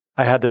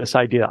 I had this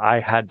idea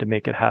I had to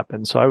make it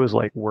happen. So I was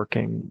like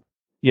working,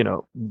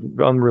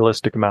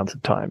 unrealistic amounts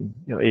of time,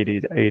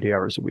 80 to 80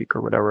 hours a week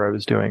or whatever I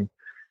was doing,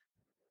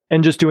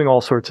 and just doing all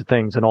sorts of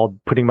things and all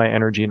putting my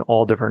energy in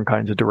all different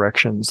kinds of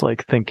directions,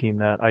 like thinking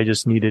that I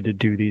just needed to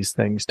do these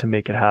things to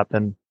make it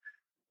happen.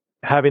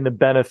 Having the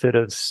benefit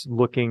of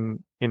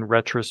looking in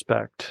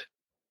retrospect,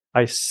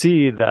 I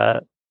see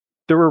that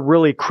there were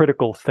really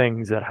critical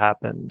things that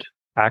happened,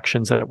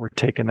 actions that were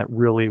taken that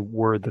really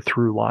were the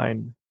through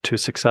line to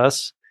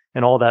success.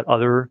 And all that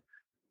other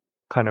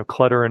kind of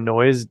clutter and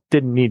noise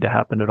didn't need to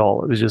happen at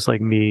all. It was just like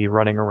me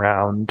running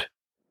around,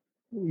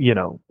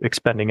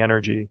 expending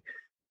energy.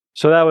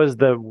 So that was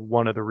the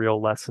one of the real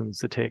lessons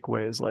to take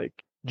away is like,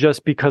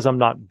 just because I'm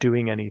not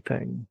doing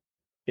anything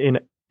in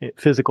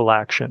physical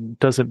action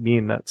doesn't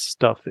mean that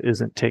stuff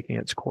isn't taking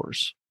its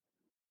course.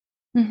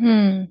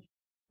 Mm-hmm.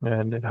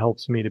 And it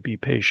helps me to be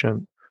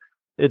patient.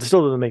 It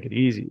still doesn't make it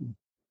easy,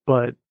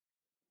 but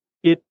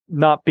it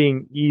not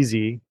being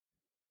easy,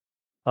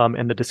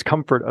 and the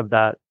discomfort of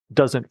that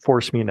doesn't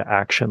force me into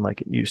action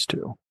like it used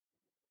to.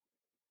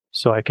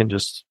 So I can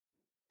just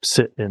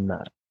sit in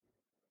that.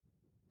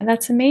 And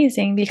that's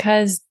amazing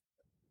because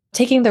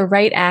taking the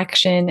right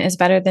action is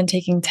better than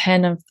taking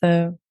 10 of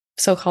the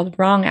so-called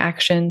wrong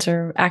actions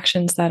or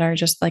actions that are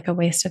just like a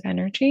waste of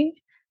energy.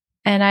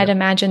 And I'd Yeah.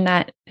 imagine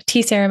that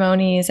tea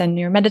ceremonies and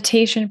your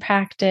meditation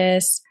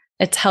practice,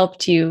 it's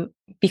helped you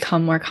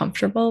become more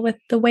comfortable with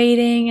the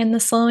waiting and the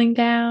slowing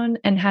down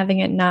and having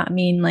it not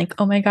mean like,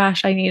 oh my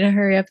gosh, I need to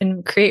hurry up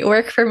and create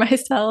work for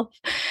myself,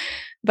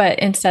 but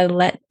instead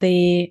let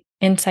the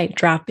insight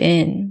drop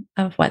in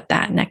of what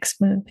that next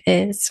move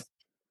is.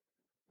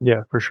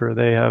 Yeah, for sure.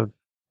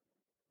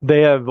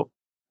 They have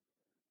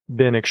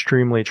been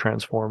extremely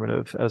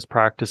transformative as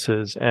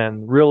practices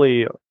and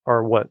really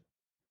are what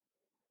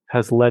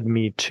has led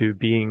me to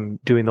doing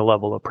the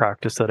level of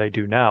practice that I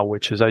do now,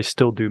 which is I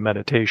still do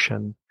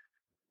meditation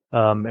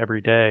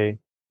every day,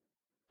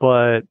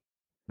 but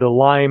the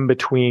line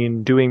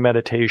between doing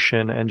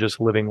meditation and just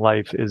living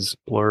life is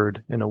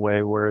blurred in a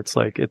way where it's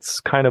like it's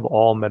kind of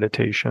all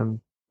meditation,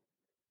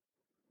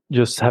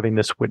 just having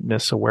this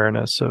witness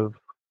awareness of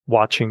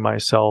watching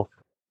myself,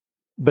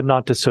 but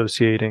not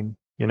dissociating,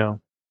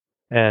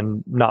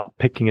 and not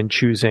picking and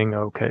choosing,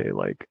 okay,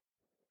 like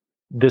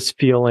this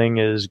feeling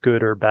is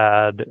good or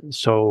bad,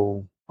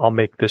 so I'll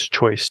make this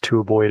choice to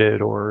avoid it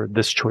or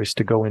this choice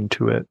to go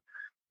into it.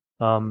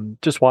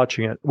 Just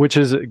watching it, which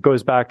is, it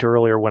goes back to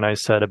earlier when I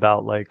said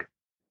about like,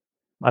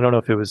 I don't know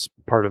if it was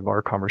part of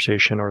our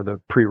conversation or the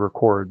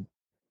pre-record,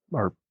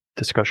 our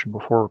discussion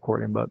before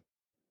recording, but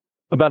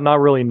about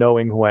not really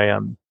knowing who I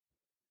am,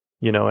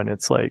 and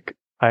it's like,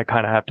 I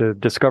kind of have to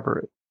discover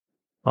it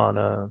on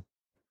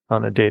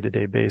a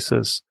day-to-day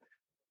basis.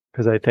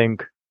 Because I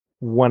think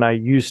when I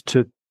used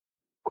to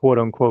quote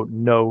unquote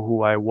know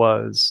who I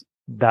was,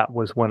 that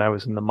was when I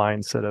was in the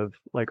mindset of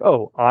like,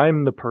 oh,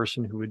 I'm the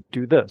person who would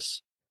do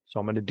this. So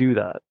I'm going to do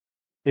that.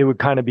 It would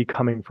kind of be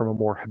coming from a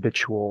more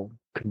habitual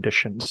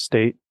conditioned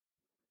state.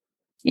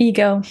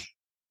 Ego.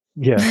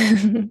 Yeah.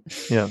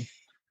 Yeah.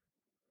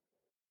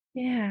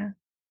 Yeah.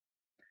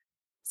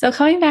 So,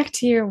 coming back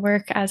to your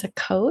work as a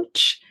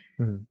coach,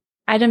 Mhm.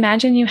 I'd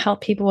imagine you help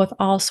people with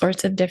all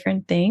sorts of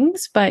different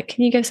things, but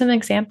can you give some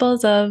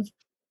examples of,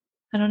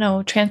 I don't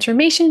know,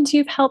 transformations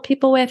you've helped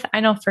people with?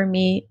 I know for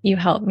me, you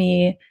helped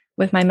me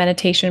with my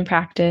meditation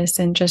practice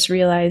and just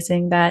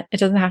realizing that it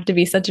doesn't have to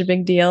be such a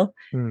big deal.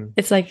 Mhm.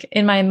 It's like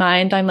in my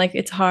mind, I'm like,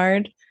 it's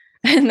hard.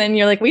 And then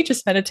you're like, we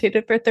just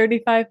meditated for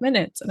 35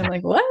 minutes. And I'm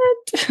like, what?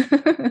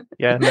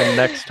 Yeah. And then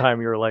next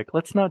time you're like,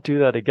 let's not do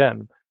that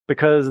again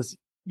because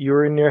you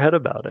were in your head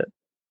about it.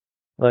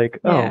 Like,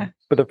 oh, Yeah.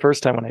 but the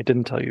first time when I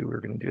didn't tell you we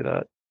were going to do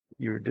that,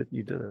 you did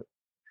it.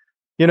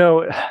 You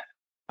know,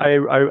 I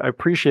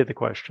appreciate the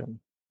question.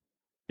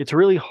 It's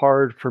really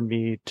hard for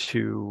me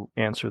to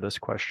answer this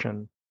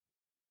question.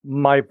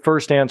 My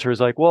first answer is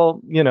like,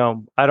 well,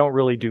 I don't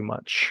really do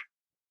much,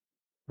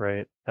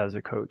 right, as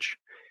a coach.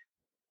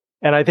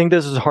 And I think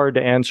this is hard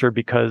to answer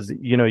because,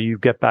 you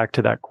get back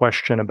to that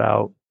question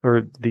about,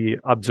 or the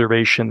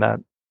observation that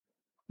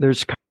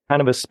there's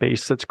kind of a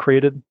space that's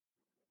created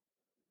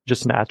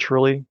just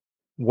naturally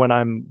when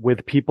I'm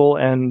with people.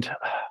 And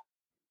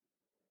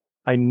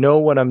I know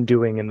what I'm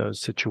doing in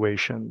those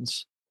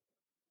situations,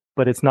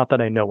 but it's not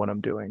that I know what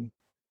I'm doing.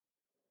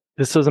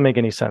 This doesn't make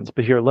any sense.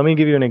 But here, let me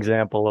give you an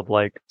example of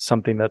like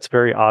something that's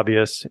very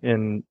obvious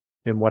in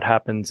what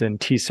happens in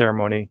tea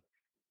ceremony.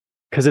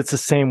 because it's the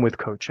same with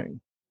coaching.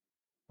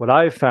 What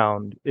I've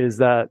found is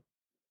that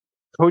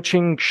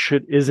coaching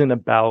isn't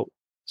about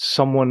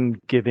someone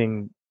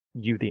giving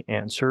you the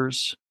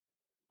answers.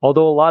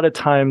 Although a lot of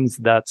times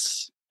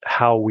that's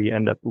how we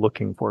end up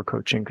looking for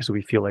coaching because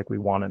we feel like we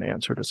want an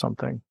answer to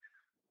something.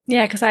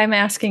 Yeah, because I'm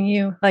asking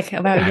you like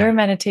about your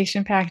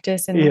meditation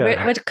practice and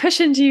Yeah. what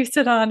cushion do you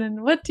sit on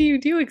and what do you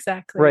do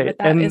exactly? Right. But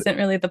that isn't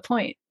really the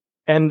point.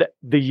 And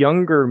the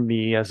younger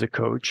me as a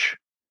coach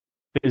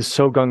is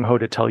so gung ho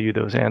to tell you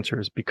those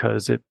answers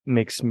because it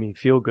makes me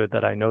feel good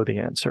that I know the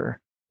answer.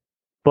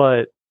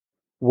 But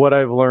what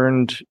I've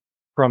learned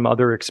from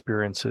other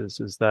experiences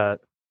is that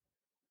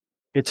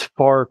it's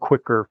far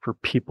quicker for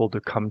people to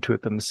come to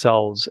it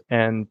themselves.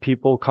 And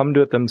people come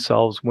to it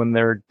themselves when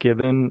they're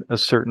given a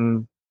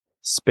certain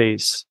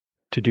space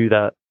to do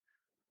that.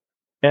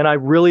 And I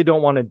really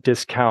don't want to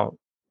discount,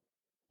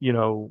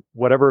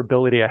 whatever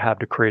ability I have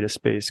to create a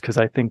space, because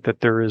I think that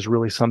there is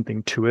really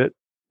something to it.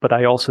 But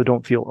I also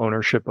don't feel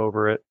ownership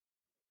over it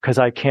because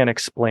I can't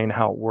explain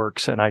how it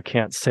works. And I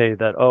can't say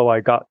that, oh, I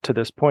got to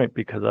this point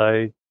because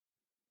I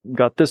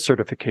got this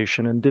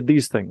certification and did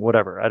these things,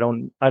 whatever. I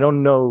don't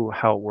know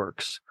how it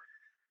works.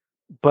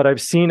 But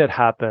I've seen it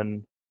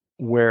happen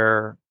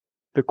where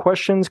the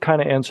questions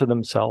kind of answer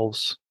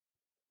themselves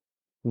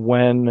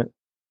when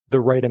the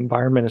right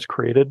environment is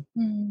created.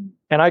 Mm.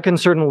 And I can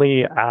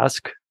certainly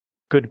ask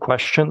good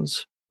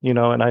questions,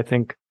 and I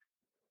think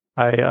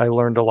I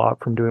learned a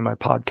lot from doing my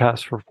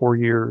podcast for 4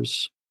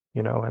 years,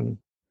 and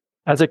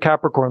as a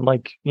Capricorn,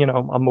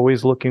 I'm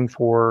always looking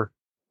for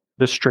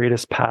the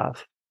straightest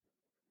path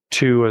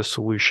to a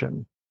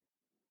solution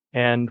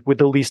and with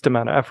the least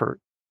amount of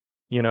effort,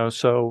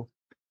 so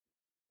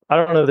I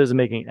don't know if this is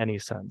making any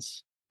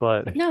sense,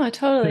 but No,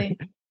 totally.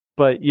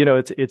 but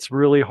it's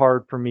really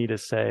hard for me to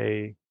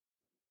say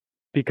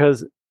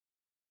because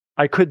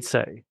I could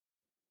say,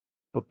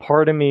 but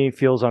part of me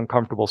feels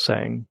uncomfortable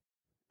saying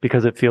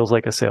because it feels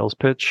like a sales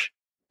pitch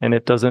and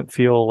it doesn't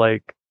feel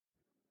like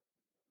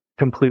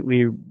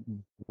completely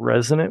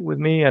resonant with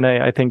me. And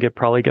I think it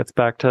probably gets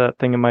back to that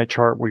thing in my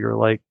chart where you're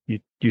like,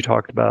 you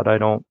talked about, I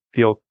don't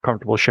feel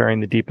comfortable sharing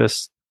the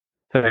deepest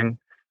thing.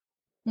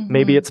 Mm-hmm.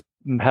 Maybe it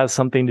has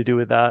something to do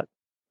with that.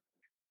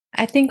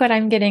 I think what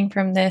I'm getting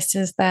from this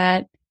is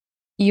that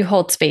you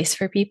hold space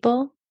for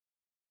people.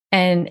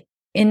 And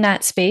in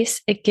that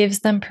space, it gives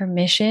them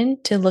permission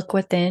to look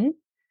within.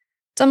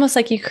 It's almost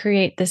like you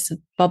create this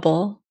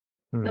bubble.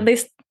 At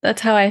least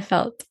that's how I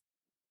felt.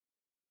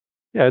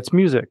 Yeah, it's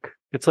music.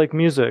 It's like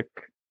music.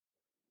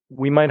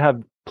 We might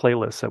have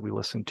playlists that we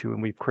listen to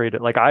and we've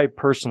created, like I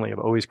personally have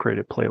always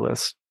created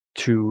playlists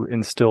to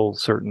instill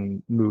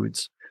certain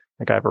moods.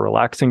 Like I have a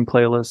relaxing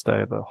playlist. I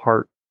have a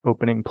heart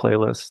opening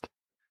playlist.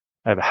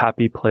 I have a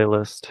happy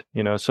playlist,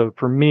 so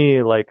for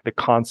me, like the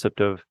concept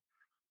of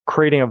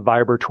creating a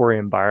vibratory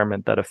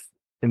environment that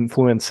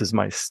influences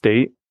my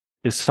state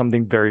is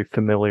something very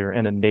familiar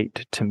and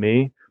innate to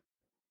me.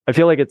 I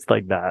feel like it's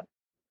like that,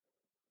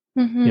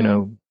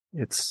 Mm-hmm.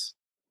 it's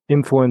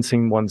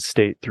influencing one's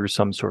state through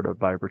some sort of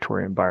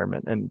vibratory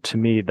environment. And to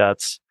me,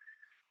 that's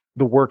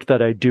the work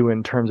that I do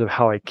in terms of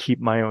how I keep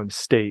my own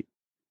state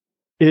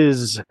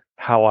is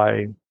how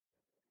I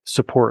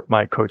support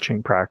my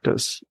coaching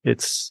practice.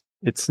 It's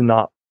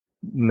not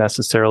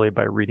necessarily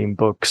by reading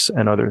books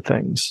and other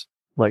things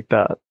like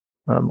that.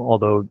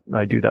 Although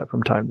I do that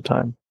from time to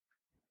time.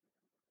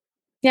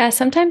 Yeah,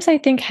 sometimes I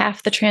think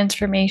half the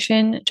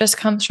transformation just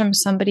comes from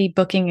somebody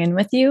booking in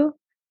with you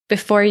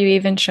before you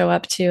even show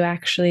up to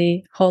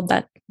actually hold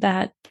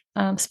that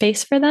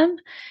space for them,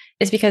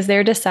 is because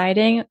they're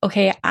deciding,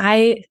 okay,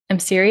 I am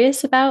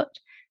serious about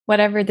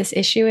whatever this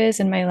issue is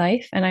in my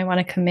life, and I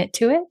want to commit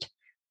to it.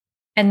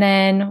 And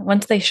then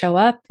once they show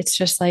up, it's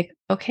just like,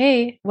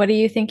 okay, what do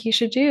you think you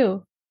should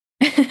do?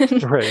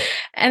 Right.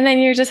 And then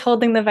you're just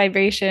holding the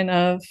vibration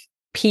of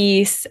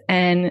peace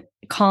and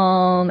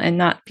calm and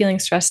not feeling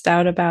stressed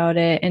out about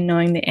it and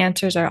knowing the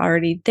answers are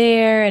already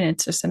there and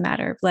it's just a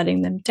matter of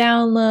letting them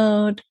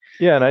download.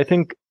 Yeah, and I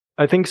think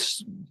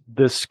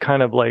this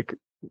kind of like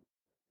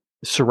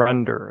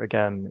surrender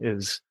again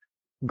is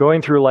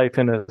going through life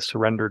in a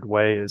surrendered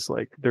way is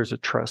like there's a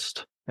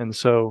trust. And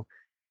so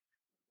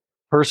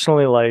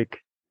personally, like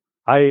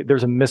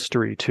there's a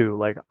mystery too.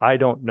 Like I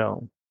don't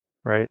know,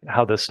 right,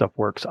 how this stuff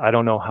works. I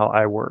don't know how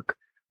I work.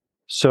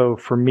 So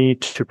for me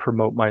to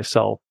promote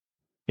myself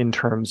in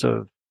terms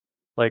of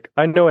like,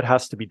 I know it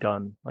has to be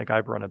done. Like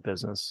I've run a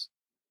business,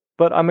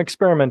 but I'm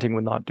experimenting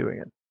with not doing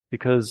it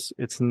because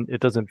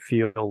it doesn't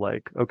feel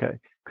like, okay.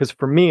 Because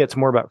for me, it's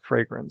more about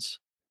fragrance.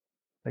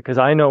 Because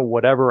I know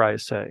whatever I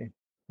say,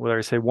 whether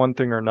I say one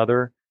thing or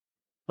another,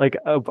 like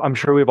I'm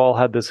sure we've all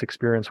had this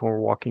experience when we're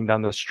walking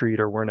down the street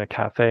or we're in a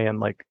cafe and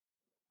like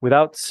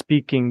without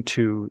speaking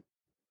to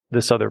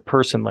this other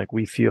person, like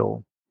we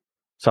feel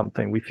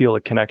something, we feel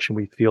a connection,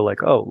 we feel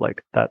like, oh,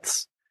 like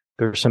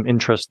there's some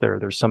interest there,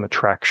 there's some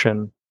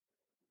attraction.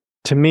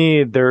 To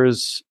me,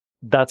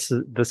 that's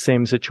the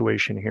same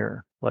situation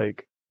here.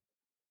 Like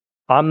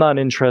I'm not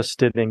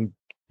interested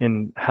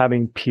in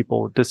having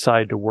people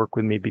decide to work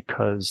with me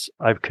because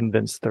I've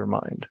convinced their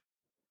mind.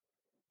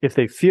 if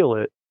they feel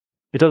it,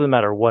 it doesn't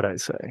matter what I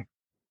say,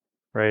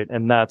 right?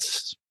 And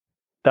that's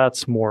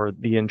more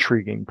the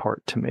intriguing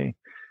part to me.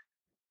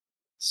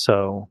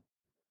 So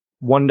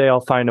one day I'll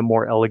find a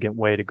more elegant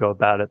way to go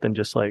about it than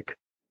just like,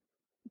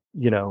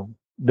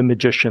 the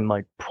magician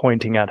like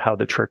pointing at how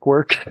the trick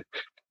worked.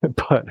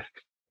 But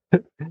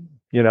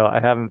I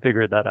haven't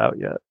figured that out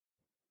yet.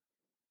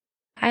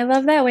 I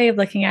love that way of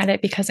looking at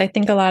it because I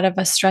think a lot of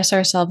us stress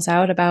ourselves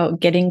out about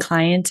getting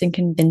clients and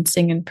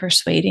convincing and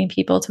persuading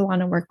people to want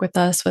to work with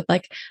us with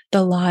like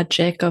the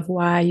logic of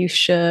why you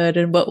should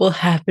and what will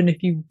happen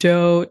if you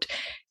don't.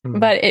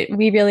 But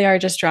we really are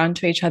just drawn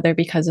to each other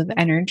because of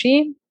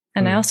energy.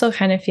 And I also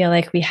kind of feel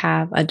like we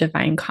have a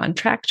divine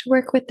contract to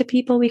work with the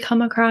people we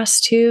come across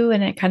too.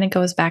 And it kind of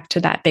goes back to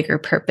that bigger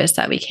purpose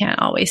that we can't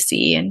always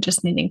see and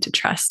just needing to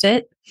trust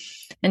it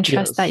and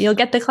trust that you'll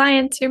get the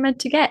clients you're meant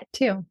to get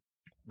too.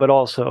 But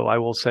also I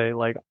will say,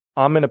 like,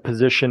 I'm in a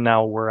position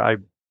now where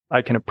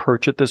I can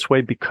approach it this way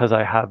because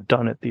I have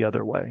done it the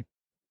other way,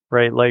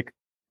 right? Like,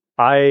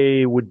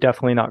 I would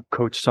definitely not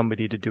coach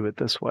somebody to do it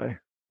this way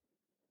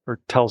or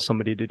tell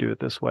somebody to do it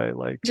this way.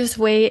 Like, just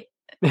wait.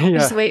 Yeah.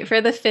 Just wait for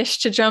the fish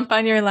to jump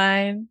on your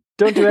line.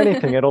 Don't do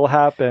anything. It'll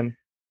happen.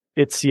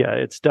 It's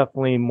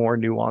definitely more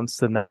nuanced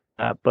than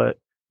that. But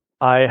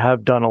I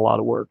have done a lot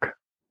of work.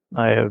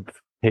 I have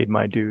paid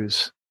my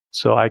dues.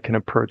 So I can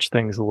approach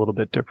things a little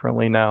bit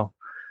differently now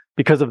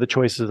because of the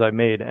choices I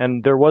made.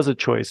 And there was a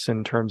choice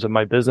in terms of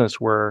my business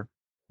where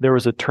there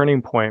was a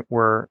turning point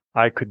where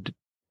I could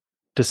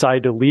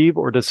decide to leave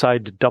or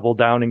decide to double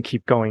down and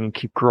keep going and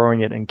keep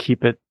growing it and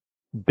keep it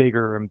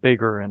bigger and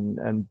bigger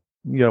and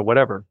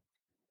whatever.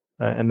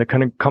 And the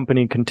kind of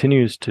company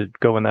continues to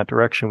go in that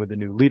direction with the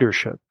new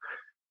leadership.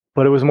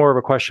 But it was more of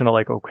a question of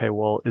like, okay,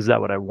 well, is that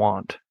what I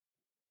want?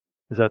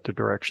 Is that the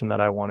direction that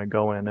I want to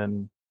go in?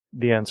 And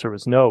the answer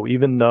was no,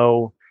 even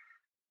though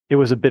it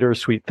was a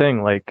bittersweet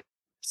thing, like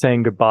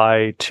saying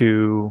goodbye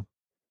to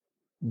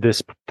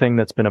this thing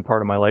that's been a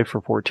part of my life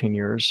for 14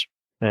 years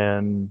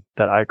and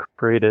that I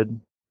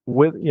created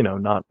with,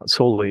 not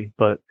solely,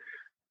 but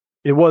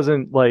it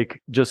wasn't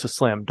like just a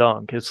slam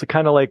dunk. It's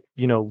kind of like,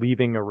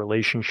 leaving a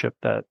relationship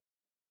that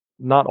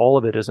not all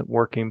of it isn't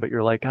working, but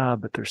you're like,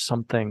 but there's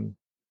something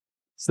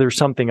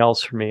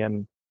else for me.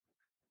 And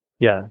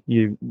yeah,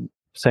 you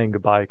saying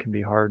goodbye can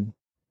be hard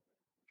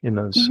in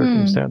those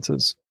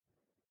circumstances.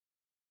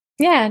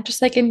 Yeah.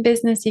 Just like in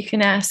business, you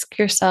can ask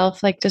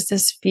yourself, like, does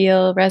this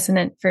feel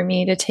resonant for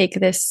me to take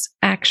this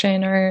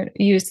action or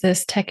use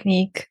this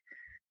technique?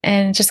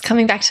 And just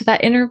coming back to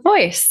that inner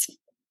voice.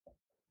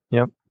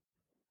 Yep.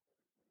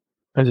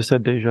 I just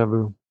said deja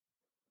vu.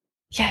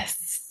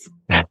 Yes.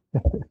 Yeah.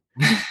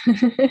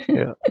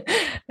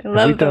 I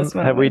love those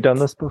moments. Have we done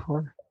this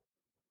before?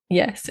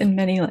 Yes, in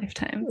many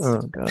lifetimes.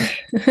 Oh,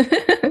 gosh.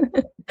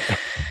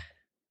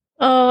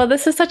 Oh,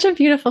 this is such a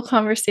beautiful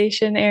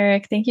conversation,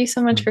 Eric. Thank you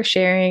so much for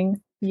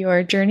sharing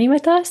your journey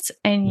with us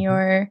and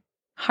your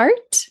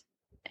heart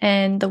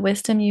and the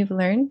wisdom you've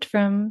learned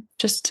from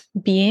just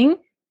being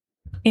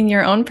in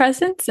your own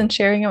presence and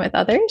sharing it with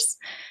others.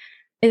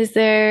 Is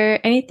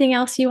there anything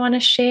else you want to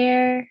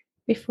share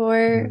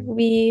before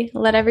we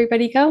let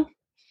everybody go?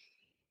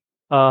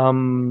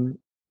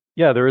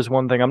 Yeah, there is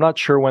one thing. I'm not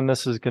sure when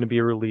this is going to be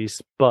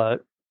released,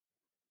 but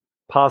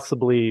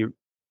possibly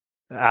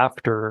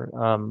after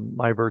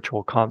my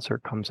virtual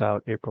concert comes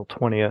out April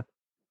 20th.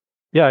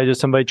 Yeah, I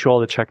just invite you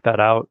all to check that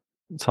out.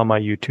 It's on my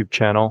YouTube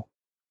channel,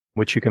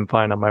 which you can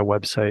find on my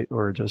website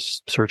or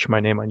just search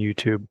my name on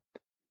YouTube.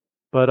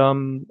 But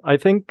I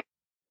think,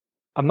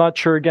 I'm not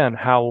sure again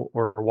how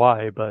or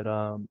why, but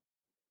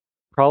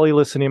probably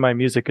listening to my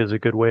music is a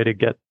good way to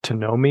get to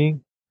know me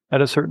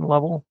at a certain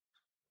level.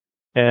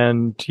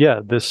 And yeah,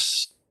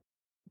 this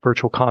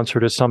virtual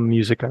concert is some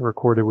music I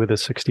recorded with a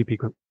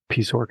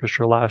 60-piece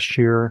orchestra last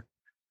year,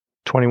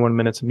 21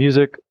 minutes of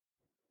music,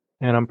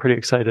 and I'm pretty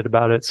excited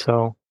about it.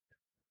 So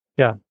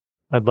yeah,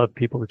 I'd love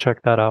people to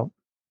check that out.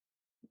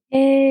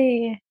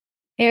 Yay.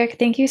 Eric,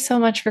 thank you so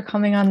much for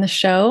coming on the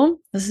show.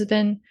 This has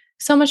been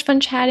so much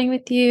fun chatting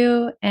with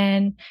you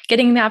and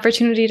getting the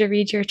opportunity to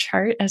read your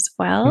chart as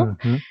well.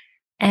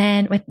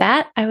 And with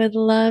that, I would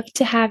love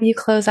to have you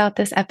close out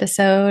this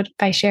episode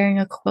by sharing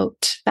a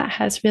quote that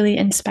has really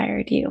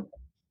inspired you.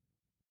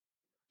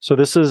 So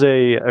this is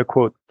a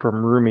quote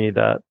from Rumi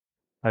that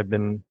I've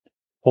been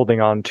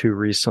holding on to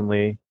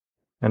recently,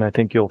 and I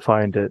think you'll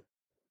find it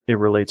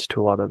relates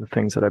to a lot of the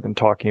things that I've been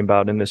talking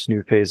about in this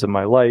new phase of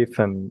my life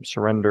and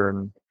surrender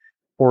and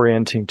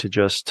orienting to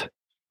just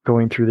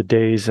going through the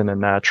days in a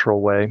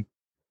natural way.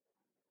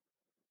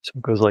 So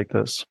it goes like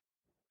this.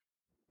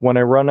 When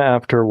I run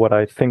after what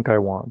I think I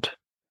want,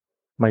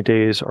 my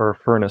days are a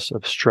furnace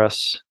of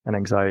stress and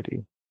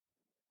anxiety.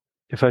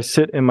 If I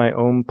sit in my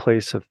own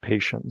place of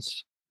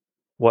patience,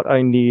 what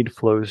I need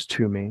flows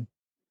to me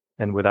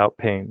and without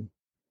pain.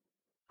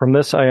 From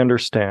this, I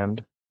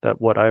understand that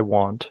what I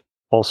want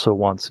also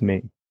wants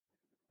me,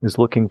 is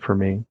looking for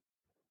me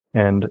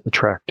and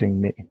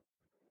attracting me.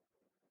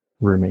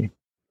 Rumi.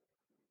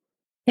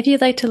 If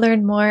you'd like to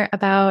learn more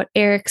about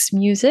Eric's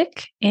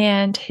music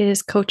and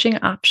his coaching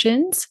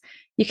options,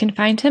 You can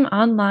find him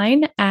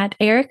online at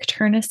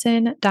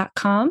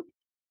ericturnessen.com.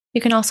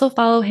 You can also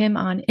follow him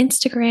on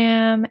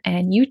Instagram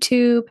and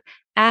YouTube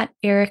at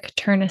Eric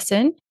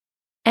Turnnessen,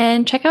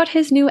 and check out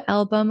his new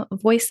album,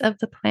 Voice of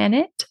the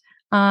Planet,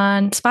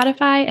 on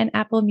Spotify and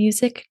Apple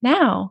Music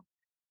now.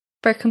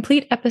 For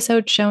complete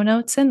episode show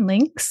notes and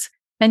links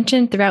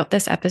mentioned throughout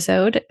this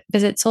episode,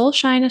 visit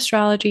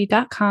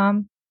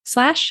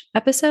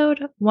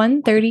soulshineastrology.com/episode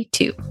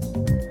 132.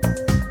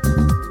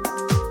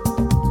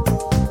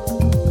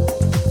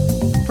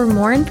 For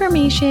more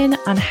information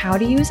on how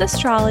to use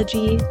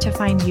astrology to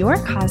find your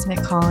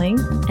cosmic calling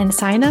and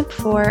sign up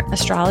for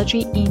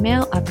astrology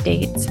email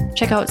updates,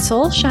 check out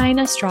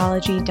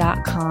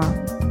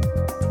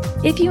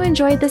soulshineastrology.com. If you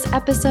enjoyed this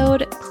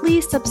episode,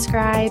 please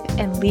subscribe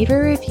and leave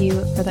a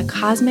review for The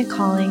Cosmic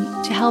Calling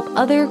to help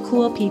other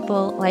cool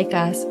people like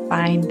us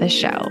find the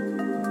show.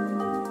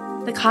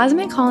 The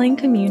Cosmic Calling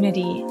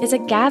community is a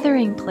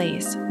gathering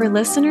place for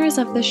listeners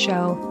of the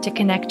show to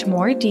connect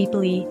more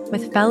deeply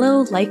with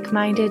fellow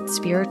like-minded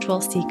spiritual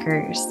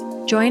seekers.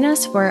 Join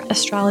us for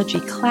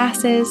astrology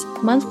classes,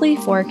 monthly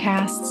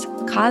forecasts,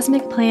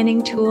 cosmic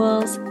planning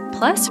tools,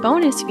 plus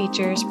bonus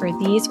features for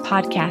these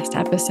podcast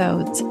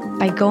episodes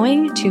by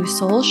going to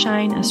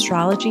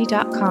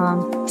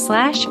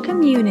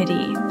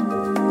soulshineastrology.com/community.